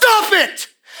 Stop it.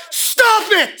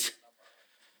 Stop it.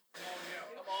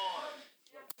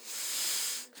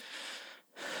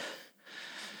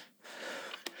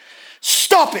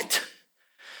 Stop it.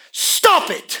 Stop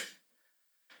it.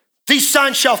 These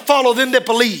signs shall follow them that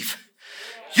believe.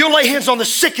 You'll lay hands on the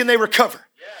sick and they recover.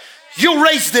 You'll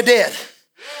raise the dead.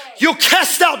 You'll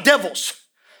cast out devils.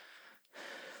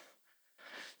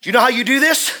 Do you know how you do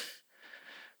this?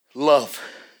 Love.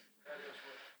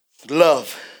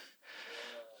 Love.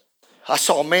 I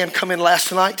saw a man come in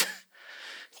last night.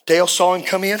 Dale saw him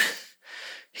come in.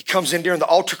 He comes in during the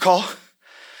altar call.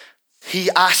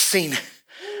 I seen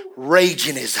rage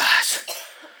in his eyes.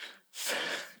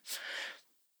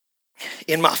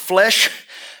 In my flesh,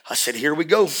 I said, here we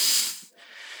go.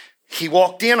 He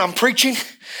walked in, I'm preaching.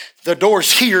 The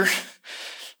door's here,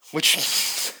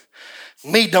 which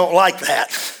me don't like that.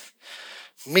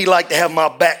 Me like to have my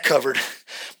back covered,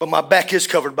 but my back is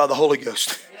covered by the Holy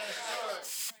Ghost.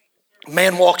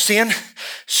 Man walks in,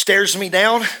 stares me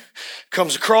down,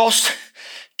 comes across,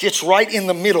 gets right in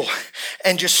the middle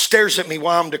and just stares at me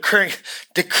while I'm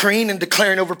decreeing and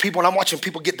declaring over people, and I'm watching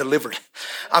people get delivered.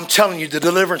 I'm telling you, the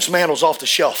deliverance mantle's off the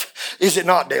shelf. Is it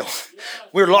not, Dale?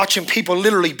 We're watching people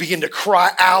literally begin to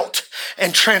cry out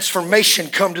and transformation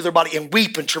come to their body and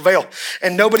weep and travail.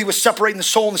 And nobody was separating the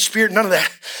soul and the spirit, none of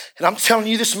that. And I'm telling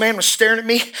you, this man was staring at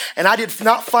me, and I did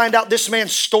not find out this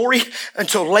man's story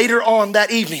until later on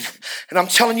that evening. And I'm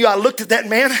telling you, I looked at that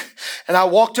man and I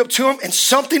walked up to him, and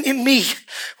something in me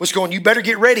was going, you better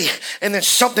get ready. And then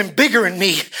something bigger in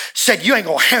me said, you ain't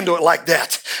gonna handle it like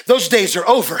that. Those days are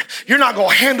over. You're not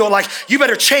gonna handle it like, you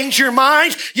better change your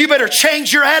mind. You better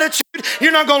change your attitude.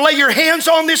 You're not gonna lay your hands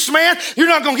on this man. You're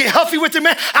not gonna get huffy with the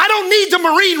man. I don't need the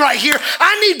Marine right here.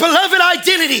 I need beloved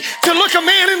identity to look a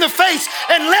man in the face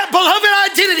and let beloved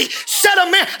identity set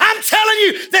a man. I'm telling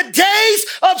you, the days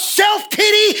of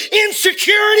self-pity,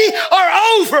 insecurity are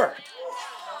over.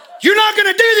 You're not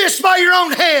gonna do this by your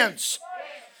own hands.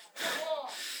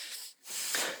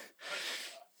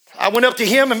 I went up to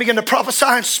him and began to prophesy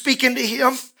and speak into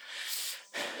him.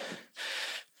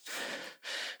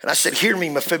 And I said, hear me,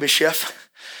 Mephibosheth.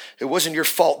 It wasn't your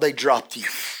fault they dropped you.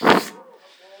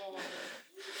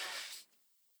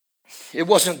 It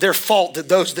wasn't their fault that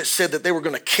those that said that they were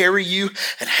going to carry you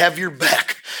and have your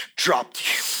back dropped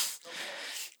you.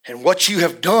 And what you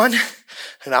have done,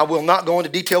 and I will not go into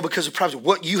detail because of privacy,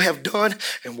 what you have done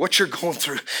and what you're going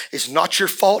through is not your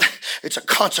fault. It's a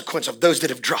consequence of those that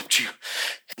have dropped you.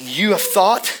 And you have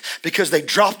thought because they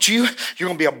dropped you, you're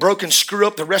going to be a broken screw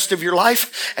up the rest of your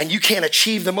life, and you can't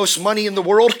achieve the most money in the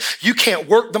world. You can't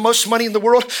work the most money in the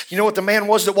world. You know what the man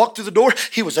was that walked through the door?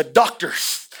 He was a doctor.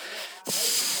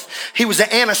 He was an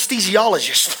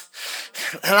anesthesiologist.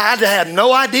 And I had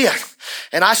no idea.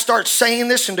 And I start saying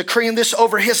this and decreeing this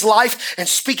over his life and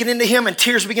speaking into him, and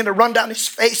tears begin to run down his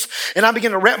face. And I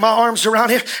begin to wrap my arms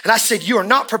around him. And I said, you are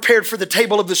not prepared for the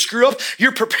table of the screw up.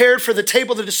 You're prepared for the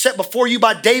table that is set before you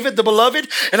by David, the beloved.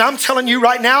 And I'm telling you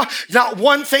right now, not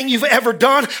one thing you've ever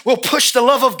done will push the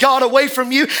love of God away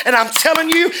from you. And I'm telling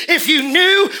you, if you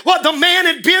knew what the man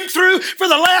had been through for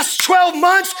the last 12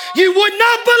 months, you would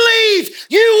not believe.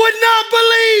 You would not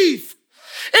believe.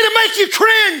 It'll make you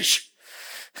cringe.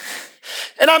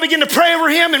 And I began to pray over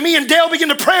him, and me and Dale began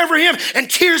to pray over him, and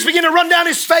tears began to run down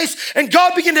his face, and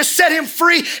God began to set him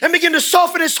free and begin to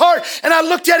soften his heart. And I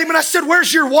looked at him and I said,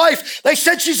 where's your wife? They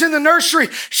said she's in the nursery.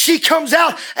 She comes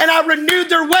out, and I renewed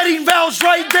their wedding vows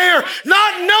right there,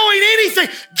 not knowing anything.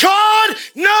 God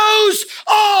knows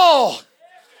all.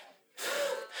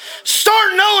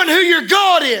 Start knowing who your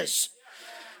God is.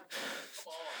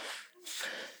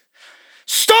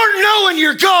 Start knowing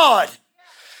your God.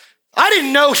 I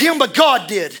didn't know him, but God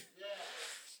did.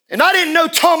 And I didn't know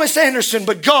Thomas Anderson,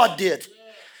 but God did.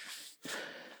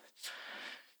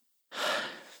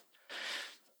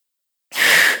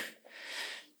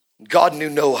 God knew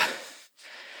Noah.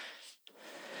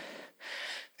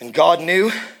 And God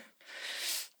knew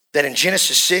that in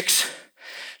Genesis 6,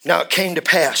 now it came to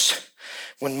pass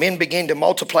when men began to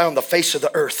multiply on the face of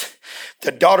the earth,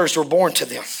 the daughters were born to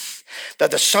them, that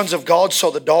the sons of God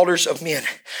saw the daughters of men,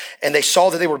 and they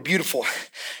saw that they were beautiful.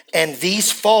 And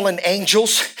these fallen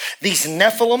angels, these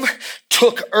Nephilim,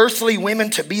 took earthly women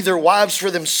to be their wives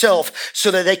for themselves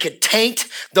so that they could taint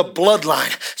the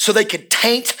bloodline, so they could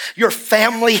taint your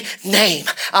family name.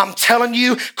 I'm telling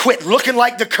you, quit looking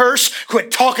like the curse,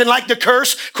 quit talking like the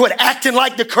curse, quit acting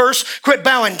like the curse, quit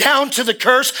bowing down to the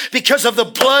curse because of the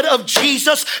blood of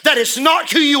Jesus. That is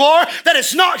not who you are. That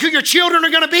is not who your children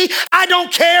are going to be. I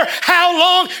don't care how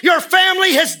long your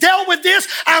family has dealt with this.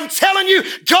 I'm telling you,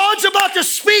 God's about to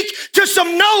speak to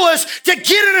some Noahs to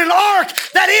get in an ark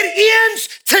that it ends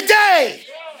today.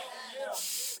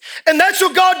 And that's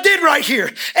what God did right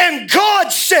here. And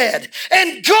God said,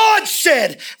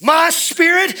 my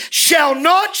spirit shall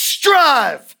not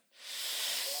strive.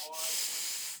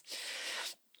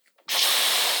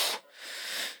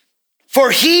 For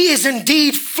he is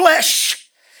indeed flesh.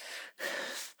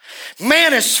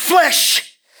 Man is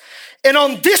flesh. And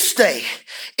on this day,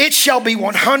 it shall be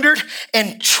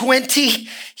 120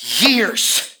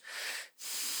 years.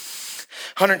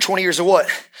 120 years of what?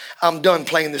 I'm done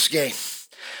playing this game.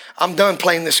 I'm done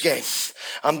playing this game.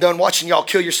 I'm done watching y'all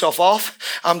kill yourself off.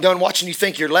 I'm done watching you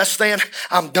think you're less than.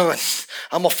 I'm done.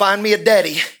 I'm going to find me a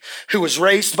daddy who was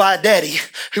raised by a daddy,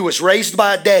 who was raised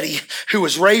by a daddy, who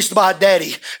was raised by a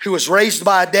daddy, who was raised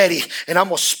by a daddy. And I'm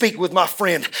going to speak with my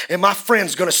friend, and my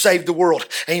friend's going to save the world.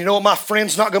 And you know what my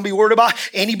friend's not going to be worried about?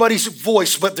 Anybody's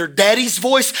voice, but their daddy's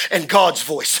voice and God's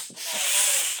voice.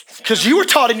 Because you were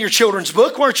taught in your children's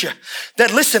book, weren't you?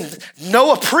 That listen,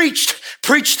 Noah preached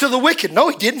to the wicked. No,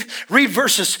 he didn't. Read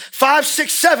verses 5,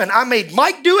 6, 7. I made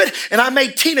Mike do it and I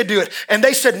made Tina do it. And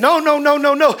they said, no.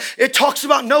 It talks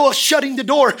about Noah shutting the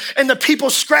door and the people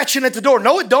scratching at the door.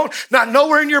 No, it don't. Not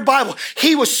nowhere in your Bible.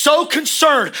 He was so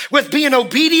concerned with being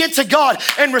obedient to God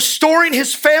and restoring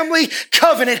his family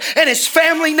covenant and his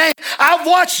family name. I've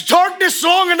watched darkness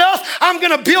long enough. I'm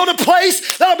going to build a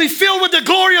place that'll be filled with the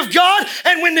glory of God.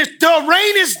 And when the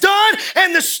rain is done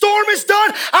and the storm is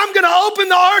done, I'm going to open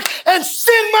the ark and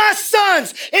send my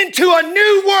sons into a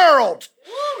new world.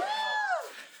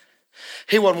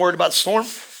 He wasn't worried about the storm.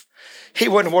 He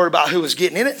wasn't worried about who was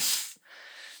getting in it.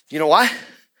 You know why?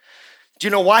 Do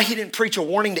you know why he didn't preach a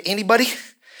warning to anybody?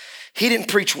 He didn't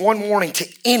preach one warning to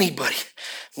anybody,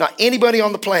 not anybody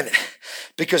on the planet.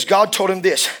 Because God told him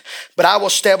this, but I will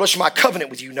establish my covenant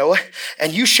with you, Noah,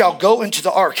 and you shall go into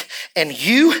the ark, and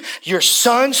you, your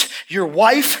sons, your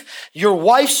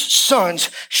wife's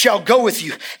sons shall go with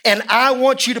you. And I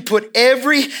want you to put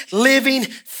every living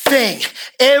thing,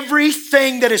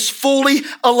 everything that is fully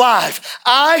alive.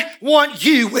 I want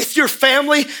you with your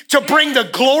family to bring the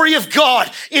glory of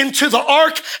God into the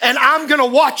ark, and I'm going to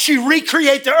watch you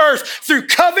recreate the earth through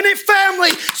covenant family.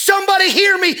 Somebody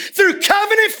hear me, through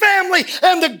covenant family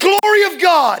and the glory of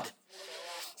God.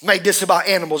 Made this about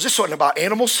animals. This wasn't about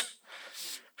animals.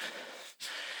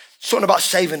 This wasn't about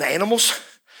saving the animals.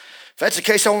 If that's the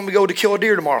case, I want to go to kill a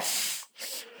deer tomorrow.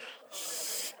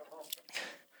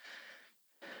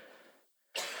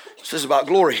 This is about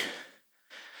glory.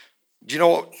 Do you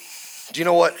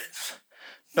know what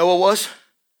Noah was?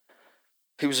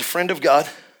 He was a friend of God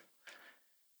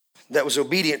that was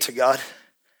obedient to God,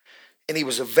 and he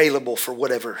was available for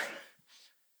whatever.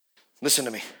 Listen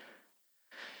to me.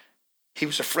 He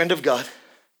was a friend of God.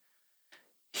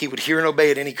 He would hear and obey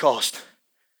at any cost,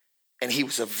 and he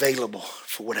was available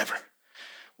for whatever.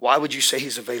 Why would you say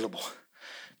he's available?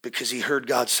 Because he heard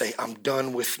God say, I'm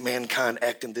done with mankind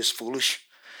acting this foolish.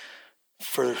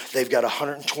 For they've got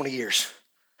 120 years.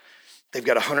 They've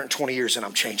got 120 years and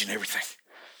I'm changing everything.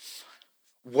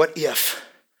 What if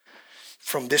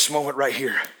from this moment right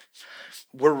here,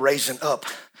 we're raising up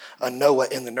a Noah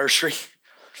in the nursery?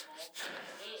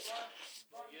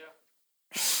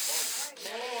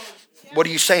 What are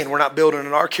you saying? We're not building an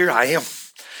ark here? I am.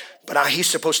 But he's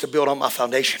supposed to build on my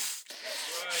foundation.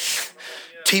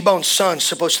 T-Bone's son's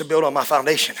supposed to build on my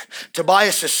foundation.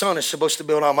 Tobias' son is supposed to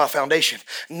build on my foundation.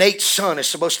 Nate's son is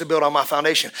supposed to build on my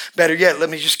foundation. Better yet, let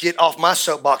me just get off my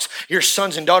soapbox. Your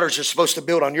sons and daughters are supposed to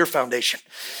build on your foundation.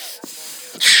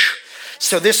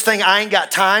 So this thing, I ain't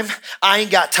got time.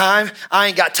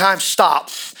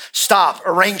 Stop.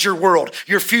 Arrange your world.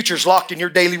 Your future's locked in your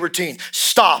daily routine.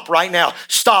 Stop right now.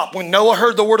 Stop. When Noah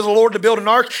heard the word of the Lord to build an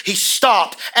ark, he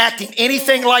stopped acting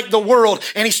anything like the world,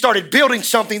 and he started building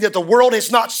something that the world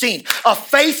has not seen. A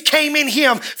faith came in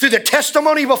him through the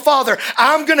testimony of a father.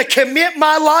 I'm going to commit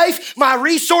my life, my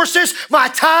resources, my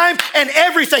time, and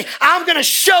everything. I'm going to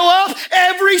show up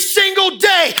every single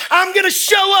day. I'm going to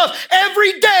show up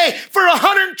every day for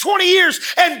 120 years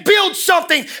and build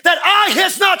something that eye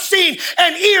has not seen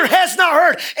and ear has not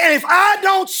heard. And if I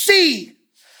don't see,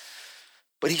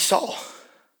 but he saw.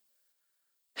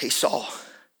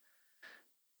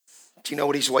 Do you know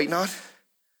what he's waiting on?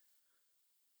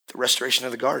 The restoration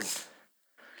of the garden.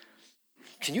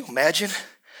 Can you imagine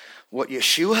what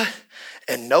Yeshua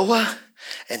and Noah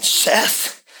and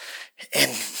Seth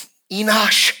and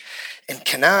Enosh and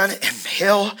Canaan and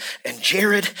Hel and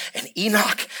Jared and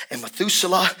Enoch and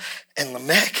Methuselah and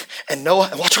Lamech and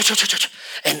Noah and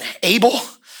and Abel?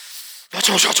 Watch.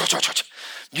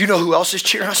 You know who else is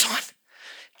cheering us on?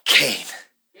 Cain.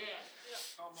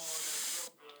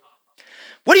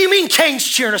 What do you mean Cain's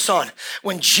cheering us on?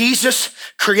 When Jesus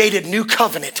created new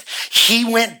covenant, he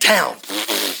went down,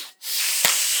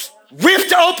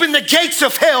 ripped open the gates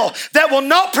of hell that will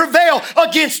not prevail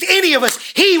against any of us.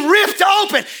 He ripped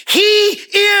open. He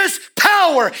is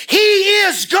power. He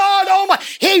is God Almighty.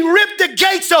 He ripped the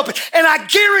gates open. And I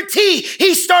guarantee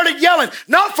he started yelling,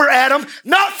 not for Adam,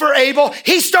 not for Abel.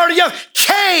 He started yelling,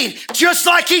 Cain, just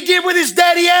like he did with his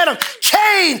daddy Adam.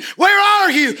 Cain, where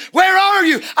are you? Where are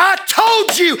you? I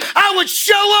told you I would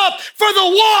show up for the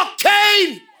walk,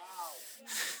 Cain.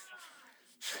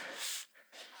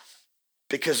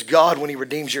 Because God, when he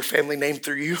redeems your family name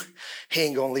through you, he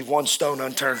ain't gonna leave one stone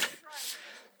unturned.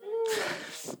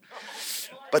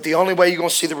 But the only way you're gonna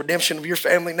see the redemption of your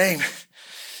family name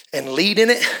and lead in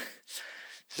it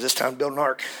is it's time to build an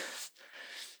ark.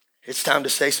 It's time to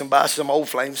say buy some old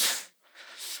flames.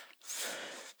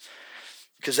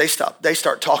 Because they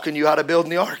start talking you how to build in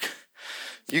the ark.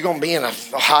 You're gonna be in an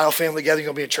Ohio family gathering, you're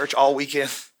gonna be in church all weekend.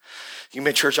 You're gonna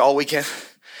be in church all weekend,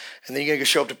 and then you're gonna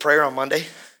show up to prayer on Monday.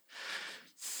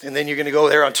 And then you're going to go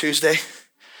there on Tuesday.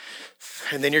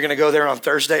 And then you're going to go there on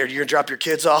Thursday, or you're going to drop your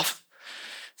kids off.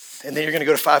 And then you're going to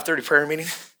go to 5:30 prayer meeting.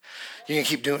 You're going to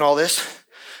keep doing all this.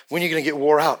 When are you going to get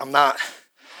wore out? I'm not.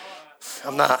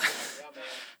 And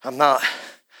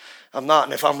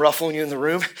if I'm ruffling you in the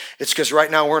room, it's because right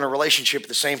now we're in a relationship at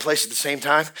the same place at the same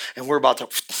time. And we're about to,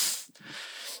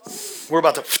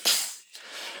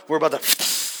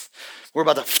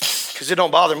 because it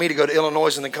don't bother me to go to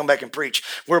Illinois and then come back and preach.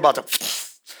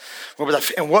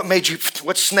 And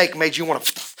what snake made you want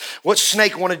to, what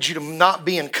snake wanted you to not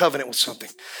be in covenant with something?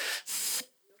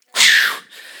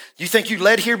 You think you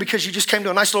led here because you just came to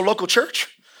a nice little local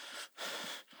church?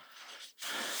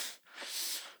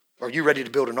 Or are you ready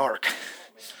to build an ark?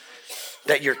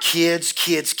 That your kids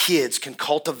can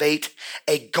cultivate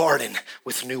a garden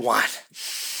with new wine.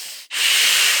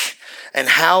 And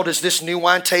how does this new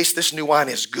wine taste? This new wine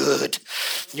is good.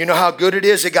 You know how good it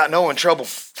is? It got Noah in trouble.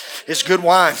 It's good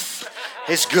wine.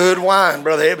 It's good wine,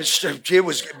 brother. It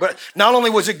was, but not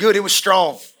only was it good, it was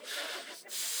strong.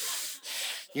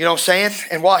 You know what I'm saying?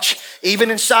 And watch, even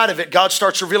inside of it, God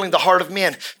starts revealing the heart of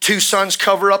men. 2 sons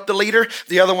cover up the leader.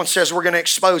 The other one says, we're going to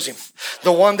expose him.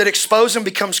 The one that exposed him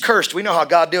becomes cursed. We know how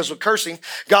God deals with cursing.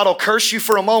 God will curse you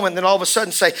for a moment, then all of a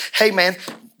sudden say, hey man,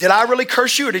 did I really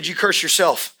curse you or did you curse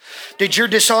yourself? Did your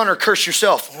dishonor curse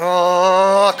yourself?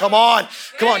 Oh, come on.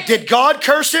 Did God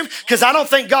curse him? Because I don't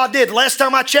think God did. Last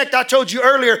time I checked, I told you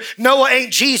earlier, Noah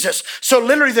ain't Jesus. So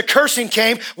literally the cursing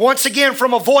came once again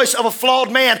from a voice of a flawed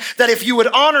man, that if you would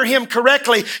honor him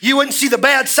correctly, you wouldn't see the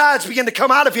bad sides begin to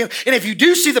come out of him. And if you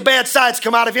do see the bad sides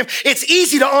come out of him, it's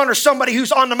easy to honor somebody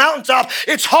who's on the mountaintop.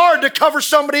 It's hard to cover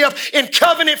somebody up in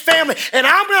covenant family. And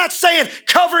I'm not saying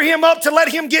cover him up to let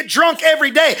him get drunk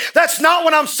every day. That's not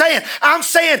what I'm saying. I'm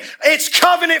saying it's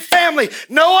covenant family.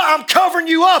 Noah, I'm covering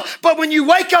you up. But when you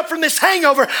wake up from this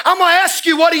hangover, I'm going to ask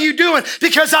you, what are you doing?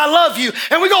 Because I love you.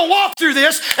 And we're going to walk through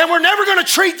this, and we're never going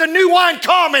to treat the new wine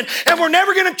common, and we're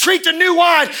never going to treat the new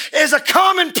wine as a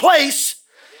commonplace.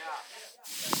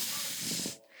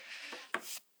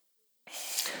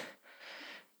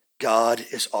 God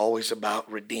is always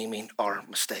about redeeming our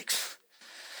mistakes.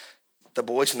 The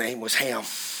boy's name was Ham.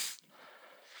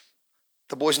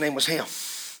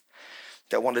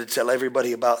 that wanted to tell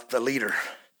everybody about the leader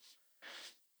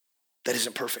that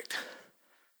isn't perfect.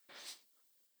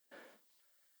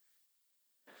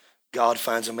 God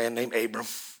finds a man named Abram,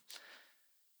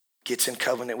 gets in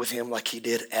covenant with him like he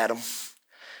did Adam,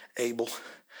 Abel,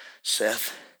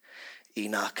 Seth,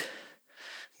 Enoch,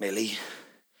 Meli,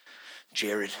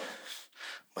 Jared,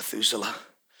 Methuselah,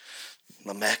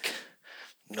 Lamech,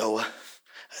 Noah.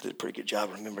 I did a pretty good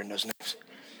job remembering those names.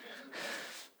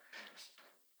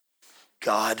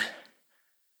 God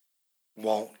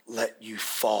won't let you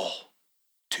fall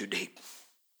too deep.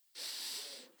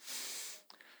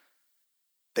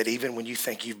 That even when you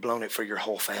think you've blown it for your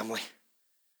whole family,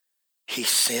 he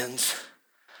sends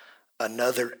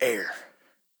another heir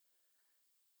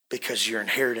because your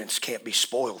inheritance can't be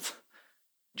spoiled.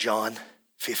 John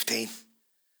 15.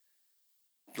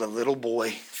 The little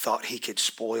boy thought he could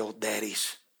spoil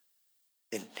daddy's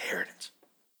inheritance.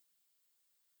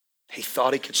 He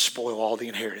thought he could spoil all the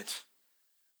inheritance.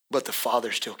 But the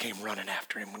father still came running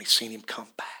after him when he seen him come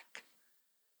back.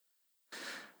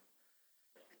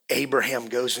 Abram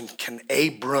goes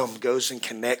and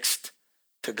connects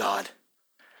to God.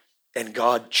 And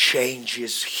God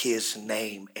changes his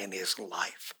name and his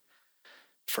life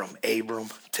from Abram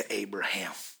to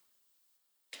Abraham.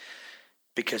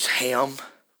 Because Ham,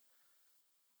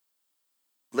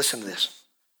 listen to this.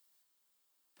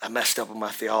 I messed up with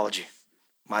my theology.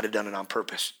 Might have done it on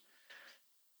purpose.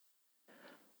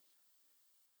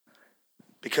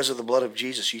 Because of the blood of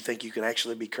Jesus, you think you can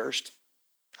actually be cursed?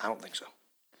 I don't think so.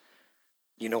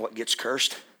 You know what gets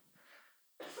cursed?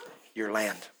 Your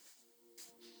land.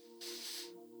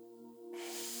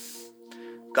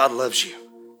 God loves you.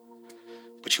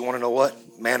 But you want to know what?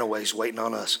 Manaway's waiting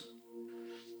on us.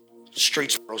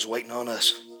 Streetsboro's waiting on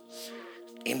us.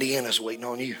 Indiana's waiting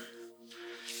on you.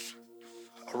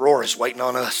 Aurora's waiting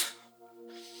on us.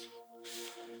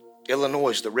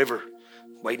 Illinois, the river,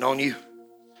 waiting on you.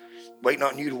 Waiting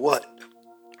on you to what?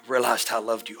 Realize how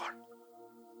loved you are.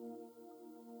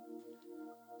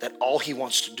 That all he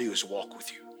wants to do is walk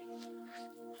with you.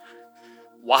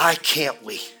 Why can't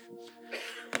we,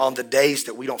 on the days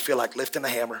that we don't feel like lifting a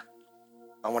hammer,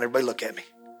 I want everybody to look at me,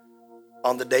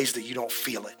 on the days that you don't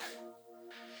feel it.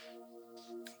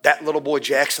 That little boy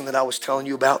Jackson that I was telling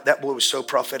you about, that boy was so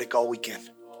prophetic all weekend.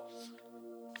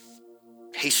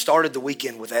 He started the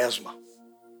weekend with asthma.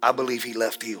 I believe he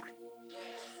left healed.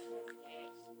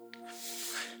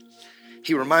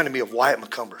 He reminded me of Wyatt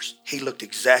McCumbers. He looked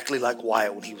exactly like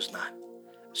Wyatt when he was 9.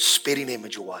 Spitting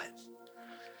image of Wyatt.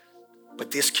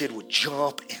 But this kid would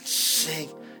jump and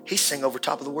sing. He sang over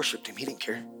top of the worship team. He didn't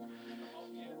care.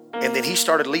 And then he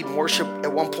started leading worship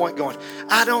at one point going,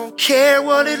 I don't care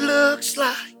what it looks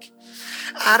like.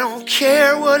 I don't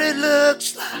care what it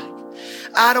looks like.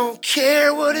 I don't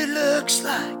care what it looks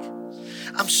like.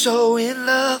 I'm so in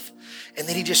love. And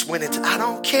then he just went into, I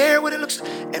don't care what it looks like.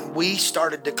 And we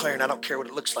started declaring, I don't care what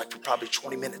it looks like for probably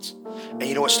 20 minutes. And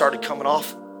you know what started coming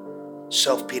off?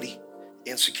 Self-pity,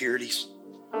 insecurities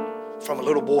from a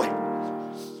little boy.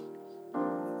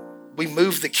 We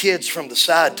moved the kids from the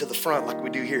side to the front like we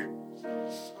do here.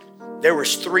 There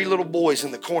was 3 little boys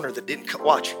in the corner that didn't come.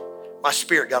 Watch, my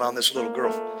spirit got on this little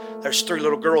girl. There's 3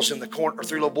 little girls in the corner, or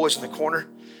 3 little boys in the corner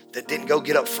that didn't go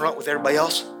get up front with everybody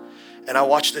else. And I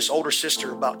watched this older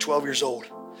sister, about 12 years old,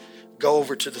 go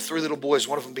over to the 3 little boys,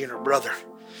 one of them being her brother.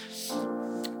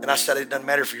 And I said, it doesn't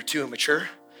matter if you're too immature.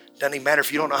 Doesn't even matter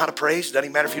if you don't know how to praise. Doesn't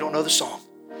even matter if you don't know the song.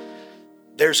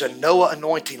 There's a Noah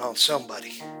anointing on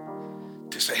somebody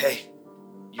to say, hey,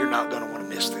 you're not going to want to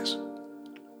miss this.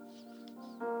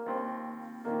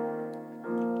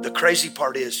 The crazy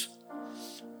part is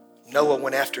Noah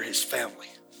went after his family.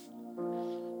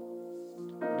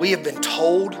 We have been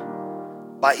told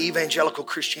by evangelical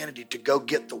Christianity to go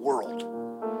get the world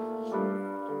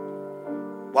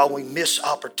while we miss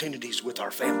opportunities with our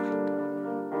family.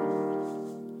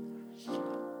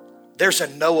 There's a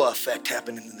Noah effect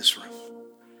happening in this room.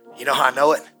 You know how I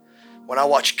know it? When I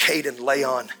watch Caden lay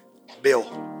on Bill.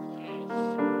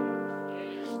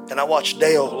 And I watch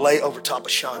Dale lay over top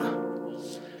of Shauna.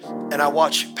 And I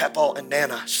watch Papa and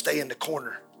Nana stay in the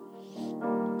corner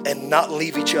and not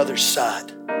leave each other's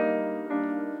side.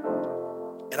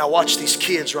 And I watch these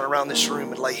kids run around this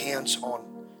room and lay hands on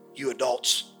you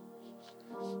adults.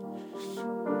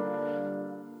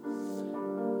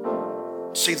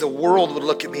 See, the world would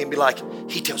look at me and be like,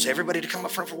 he tells everybody to come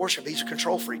up front for worship. He's a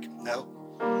control freak. No,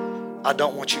 I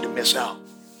don't want you to miss out.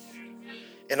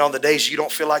 And on the days you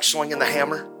don't feel like swinging the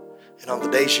hammer, and on the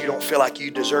days you don't feel like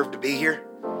you deserve to be here,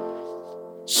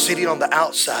 sitting on the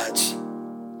outsides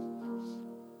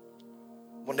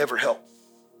will never help.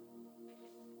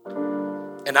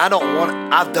 And And I don't want it.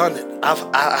 I've done it.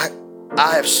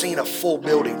 I have seen a full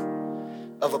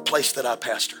building of a place that I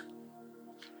pastor.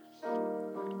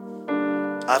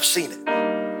 I've seen it.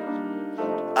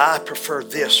 I prefer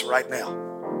this right now.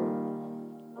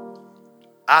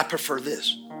 I prefer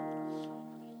this.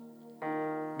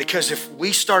 Because if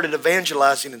we started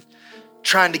evangelizing and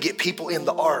trying to get people in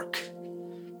the ark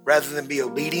rather than be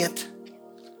obedient,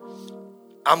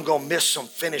 I'm going to miss some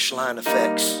finish line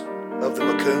effects of the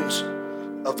McCoons,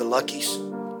 of the Luckies,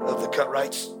 of the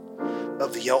Cutrights,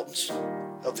 of the Yeltons,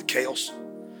 of the Kales.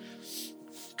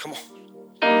 Come on.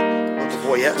 Of the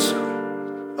Boyettes,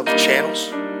 of the Channels,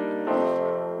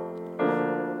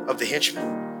 of the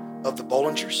Henchmen, of the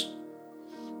Bollingers,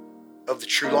 of the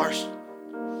Trulars.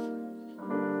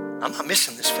 I'm not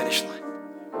missing this finish line.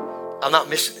 I'm not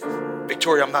missing it.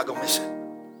 Victoria, I'm not going to miss it.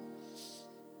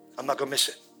 I'm not going to miss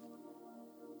it.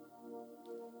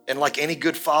 And like any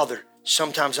good father,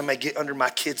 sometimes I may get under my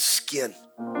kids' skin.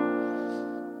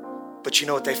 But you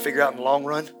know what they figure out in the long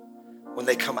run? When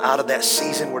they come out of that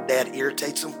season where dad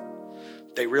irritates them,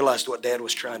 they realized what dad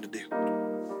was trying to do.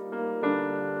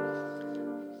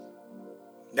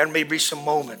 There may be some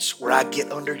moments where I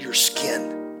get under your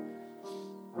skin.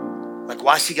 Like,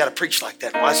 why's he got to preach like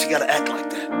that? Why's he got to act like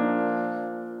that?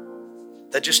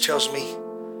 That just tells me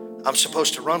I'm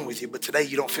supposed to run with you, but today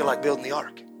you don't feel like building the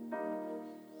ark.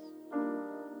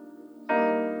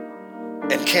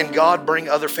 And can God bring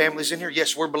other families in here?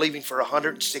 Yes, we're believing for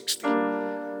 160.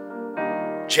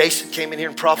 Jason came in here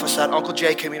and prophesied. Uncle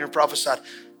Jay came in here and prophesied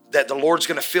that the Lord's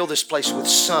going to fill this place with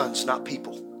sons, not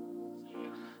people.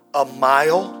 A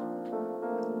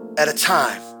mile at a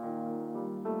time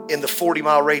in the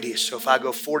 40-mile radius. So if I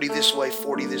go 40 this way,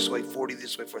 40 this way, 40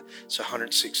 this way, 40, it's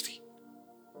 160.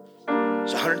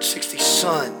 It's 160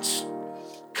 sons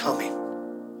coming.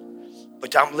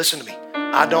 But listen to me.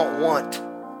 I don't want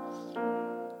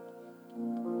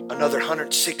another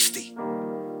 160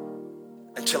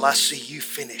 until I see you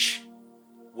finish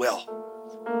well.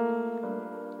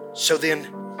 So then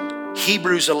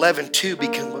Hebrews 11:2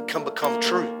 become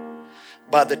true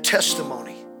by the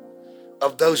testimony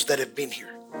of those that have been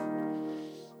here.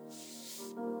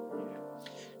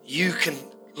 You can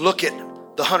look at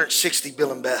the 160,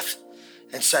 Bill and Beth,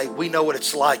 and say, we know what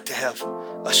it's like to have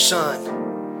a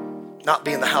son not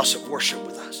be in the house of worship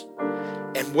with us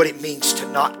and what it means to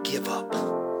not give up.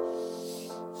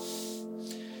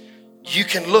 You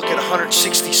can look at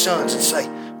 160 sons and say,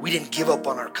 we didn't give up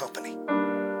on our company.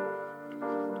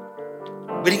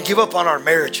 We didn't give up on our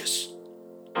marriages.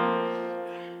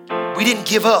 We didn't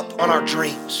give up on our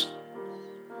dreams.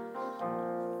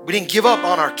 We didn't give up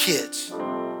on our kids.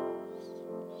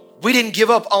 We didn't give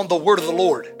up on the word of the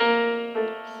Lord.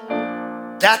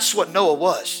 That's what Noah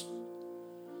was.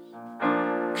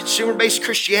 Consumer-based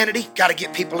Christianity, got to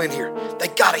get people in here. They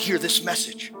got to hear this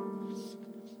message.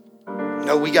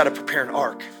 No, we got to prepare an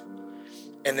ark.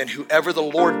 And then whoever the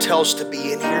Lord tells to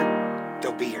be in here,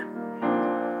 they'll be here.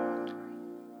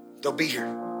 They'll be here.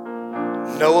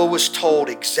 Noah was told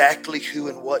exactly who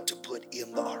and what to put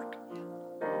in the ark.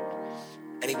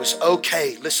 And he was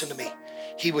okay, listen to me,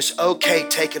 he was okay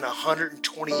taking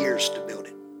 120 years to build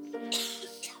it.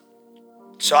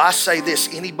 So I say this,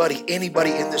 anybody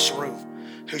in this room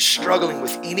who's struggling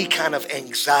with any kind of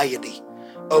anxiety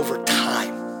over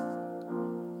time,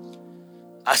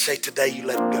 I say today you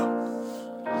let it go.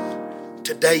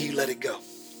 Today you let it go.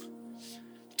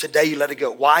 Today you let it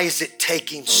go. Why is it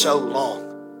taking so long?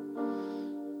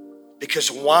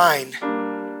 Because wine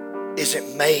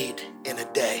isn't made in a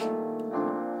day.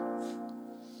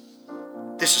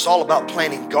 This is all about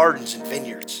planting gardens and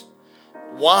vineyards.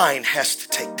 Wine has to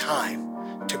take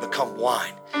time to become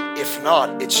wine. If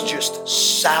not, it's just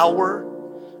sour.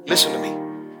 Listen to me.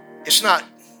 It's not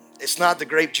the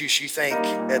grape juice you think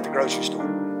at the grocery store.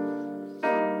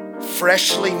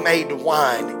 Freshly made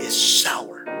wine is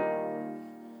sour.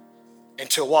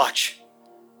 Until watch,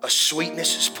 a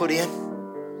sweetness is put in,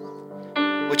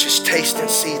 which is taste and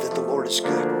see that the Lord is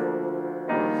good.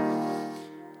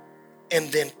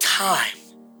 And then time.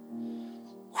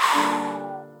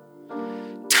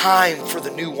 Time for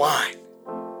the new wine.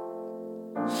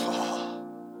 Oh.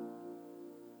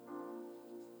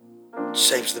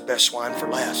 Saves the best wine for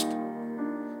last.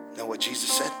 Know what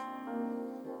Jesus said?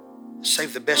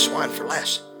 Save the best wine for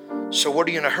last. So what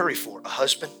are you in a hurry for? A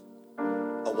husband?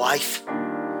 A wife?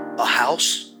 A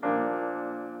house?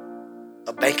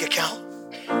 A bank account?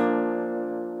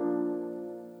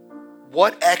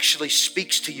 What actually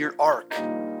speaks to your ark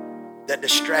that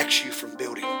distracts you from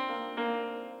building?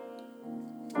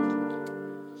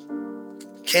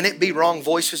 Can it be wrong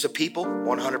voices of people?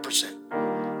 100%.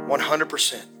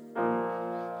 100%.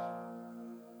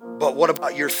 But what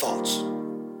about your thoughts?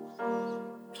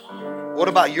 What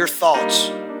about your thoughts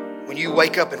when you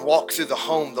wake up and walk through the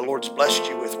home the Lord's blessed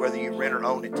you with, whether you rent or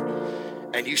own it,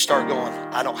 and you start going,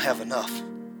 I don't have enough.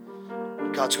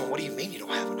 God's going, what do you mean you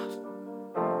don't have enough?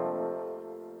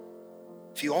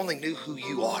 If you only knew who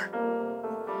you are.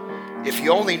 If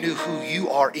you only knew who you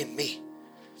are in me.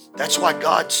 That's why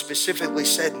God specifically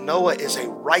said Noah is a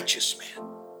righteous man.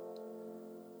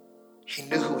 He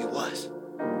knew who he was.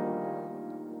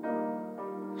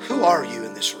 Who are you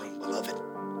in this room, beloved?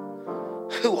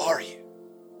 Who are you?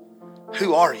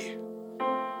 Who are you?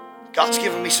 God's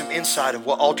given me some insight of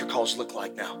what altar calls look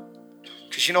like now.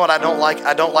 Because you know what I don't like?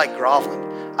 I don't like groveling.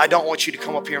 I don't want you to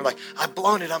come up here and like, I've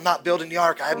blown it. I'm not building the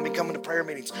ark. I haven't been coming to prayer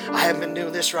meetings. I haven't been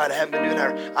doing this right. I haven't been doing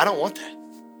that right. I don't want that.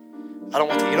 I don't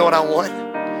want that. You know what I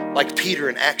want? Like Peter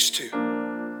in Acts 2.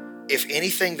 If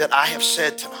anything that I have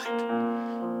said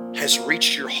tonight has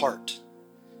reached your heart.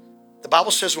 The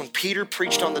Bible says when Peter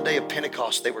preached on the day of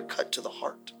Pentecost, they were cut to the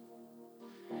heart.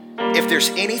 If there's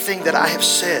anything that I have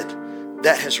said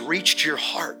that has reached your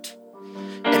heart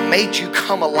and made you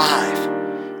come alive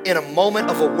in a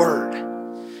moment of a word,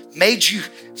 made you,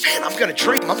 man, I'm going to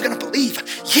dream, I'm going to believe.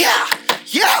 Yeah,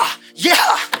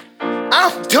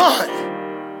 I'm done.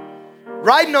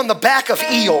 Riding on the back of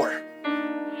Eeyore.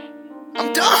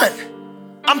 I'm done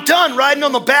riding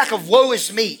on the back of woe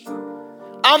is me.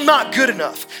 I'm not good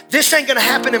enough. This ain't going to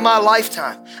happen in my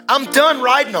lifetime. I'm done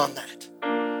riding on that.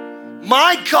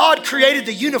 My God created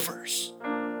the universe.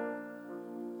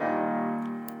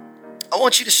 I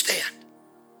want you to stand.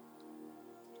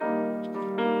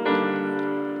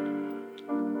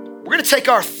 We're going to take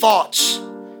our thoughts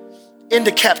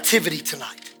into captivity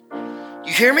tonight.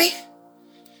 You hear me?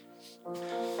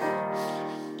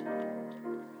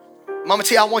 Mama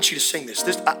T, I want you to sing this.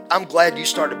 I'm glad you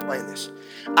started playing this.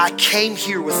 I came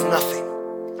here with nothing.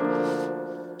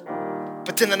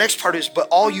 But then the next part is, but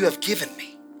all you have given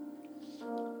me.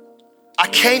 I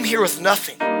came here with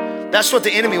nothing. That's what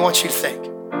the enemy wants you to think.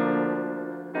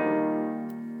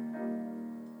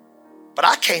 But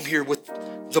I came here with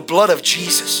the blood of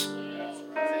Jesus.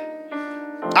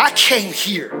 I came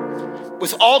here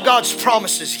with all God's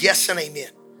promises, yes and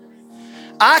amen.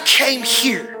 I came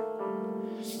here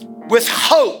with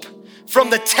hope from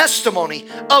the testimony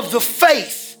of the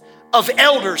faith of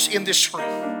elders in this room.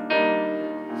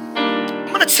 I'm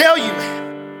going to tell you,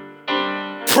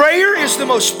 man, prayer is the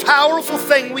most powerful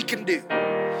thing we can do.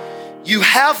 You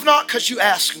have not because you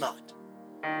ask not.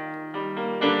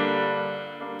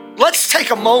 Let's take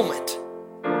a moment,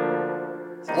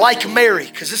 like Mary,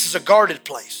 because this is a guarded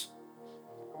place.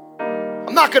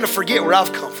 I'm not going to forget where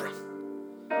I've come from.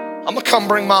 I'm going to come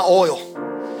bring my oil,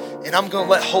 and I'm going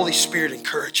to let Holy Spirit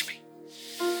encourage me.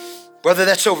 Whether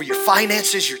that's over your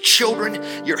finances, your children,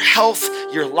 your health,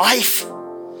 your life.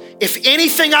 If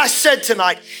anything I said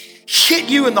tonight hit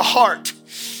you in the heart,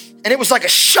 and it was like a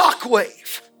shock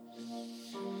wave,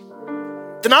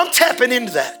 then I'm tapping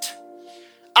into that.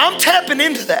 I'm tapping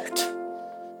into that.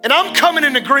 And I'm coming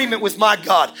in agreement with my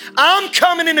God. I'm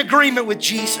coming in agreement with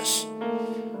Jesus.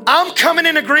 I'm coming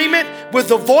in agreement with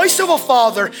the voice of a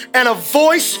Father and a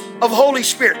voice of Holy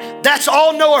Spirit. That's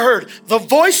all Noah heard. The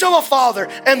voice of a Father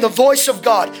and the voice of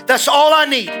God. That's all I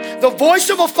need. The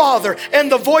voice of a Father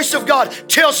and the voice of God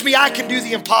tells me I can do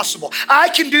the impossible. I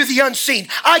can do the unseen.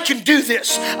 I can do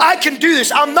this. I can do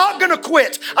this. I'm not going to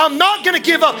quit. I'm not going to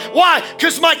give up. Why?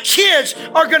 Because my kids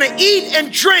are going to eat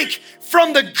and drink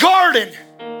from the garden.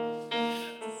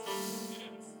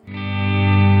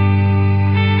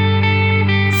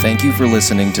 Thank you for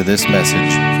listening to this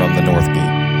message from the North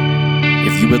Gate.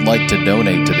 If you would like to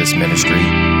donate to this ministry,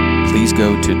 please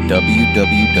go to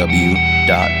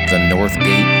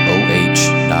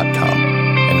www.thenorthgateoh.com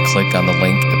and click on the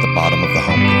link at the bottom of the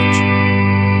homepage.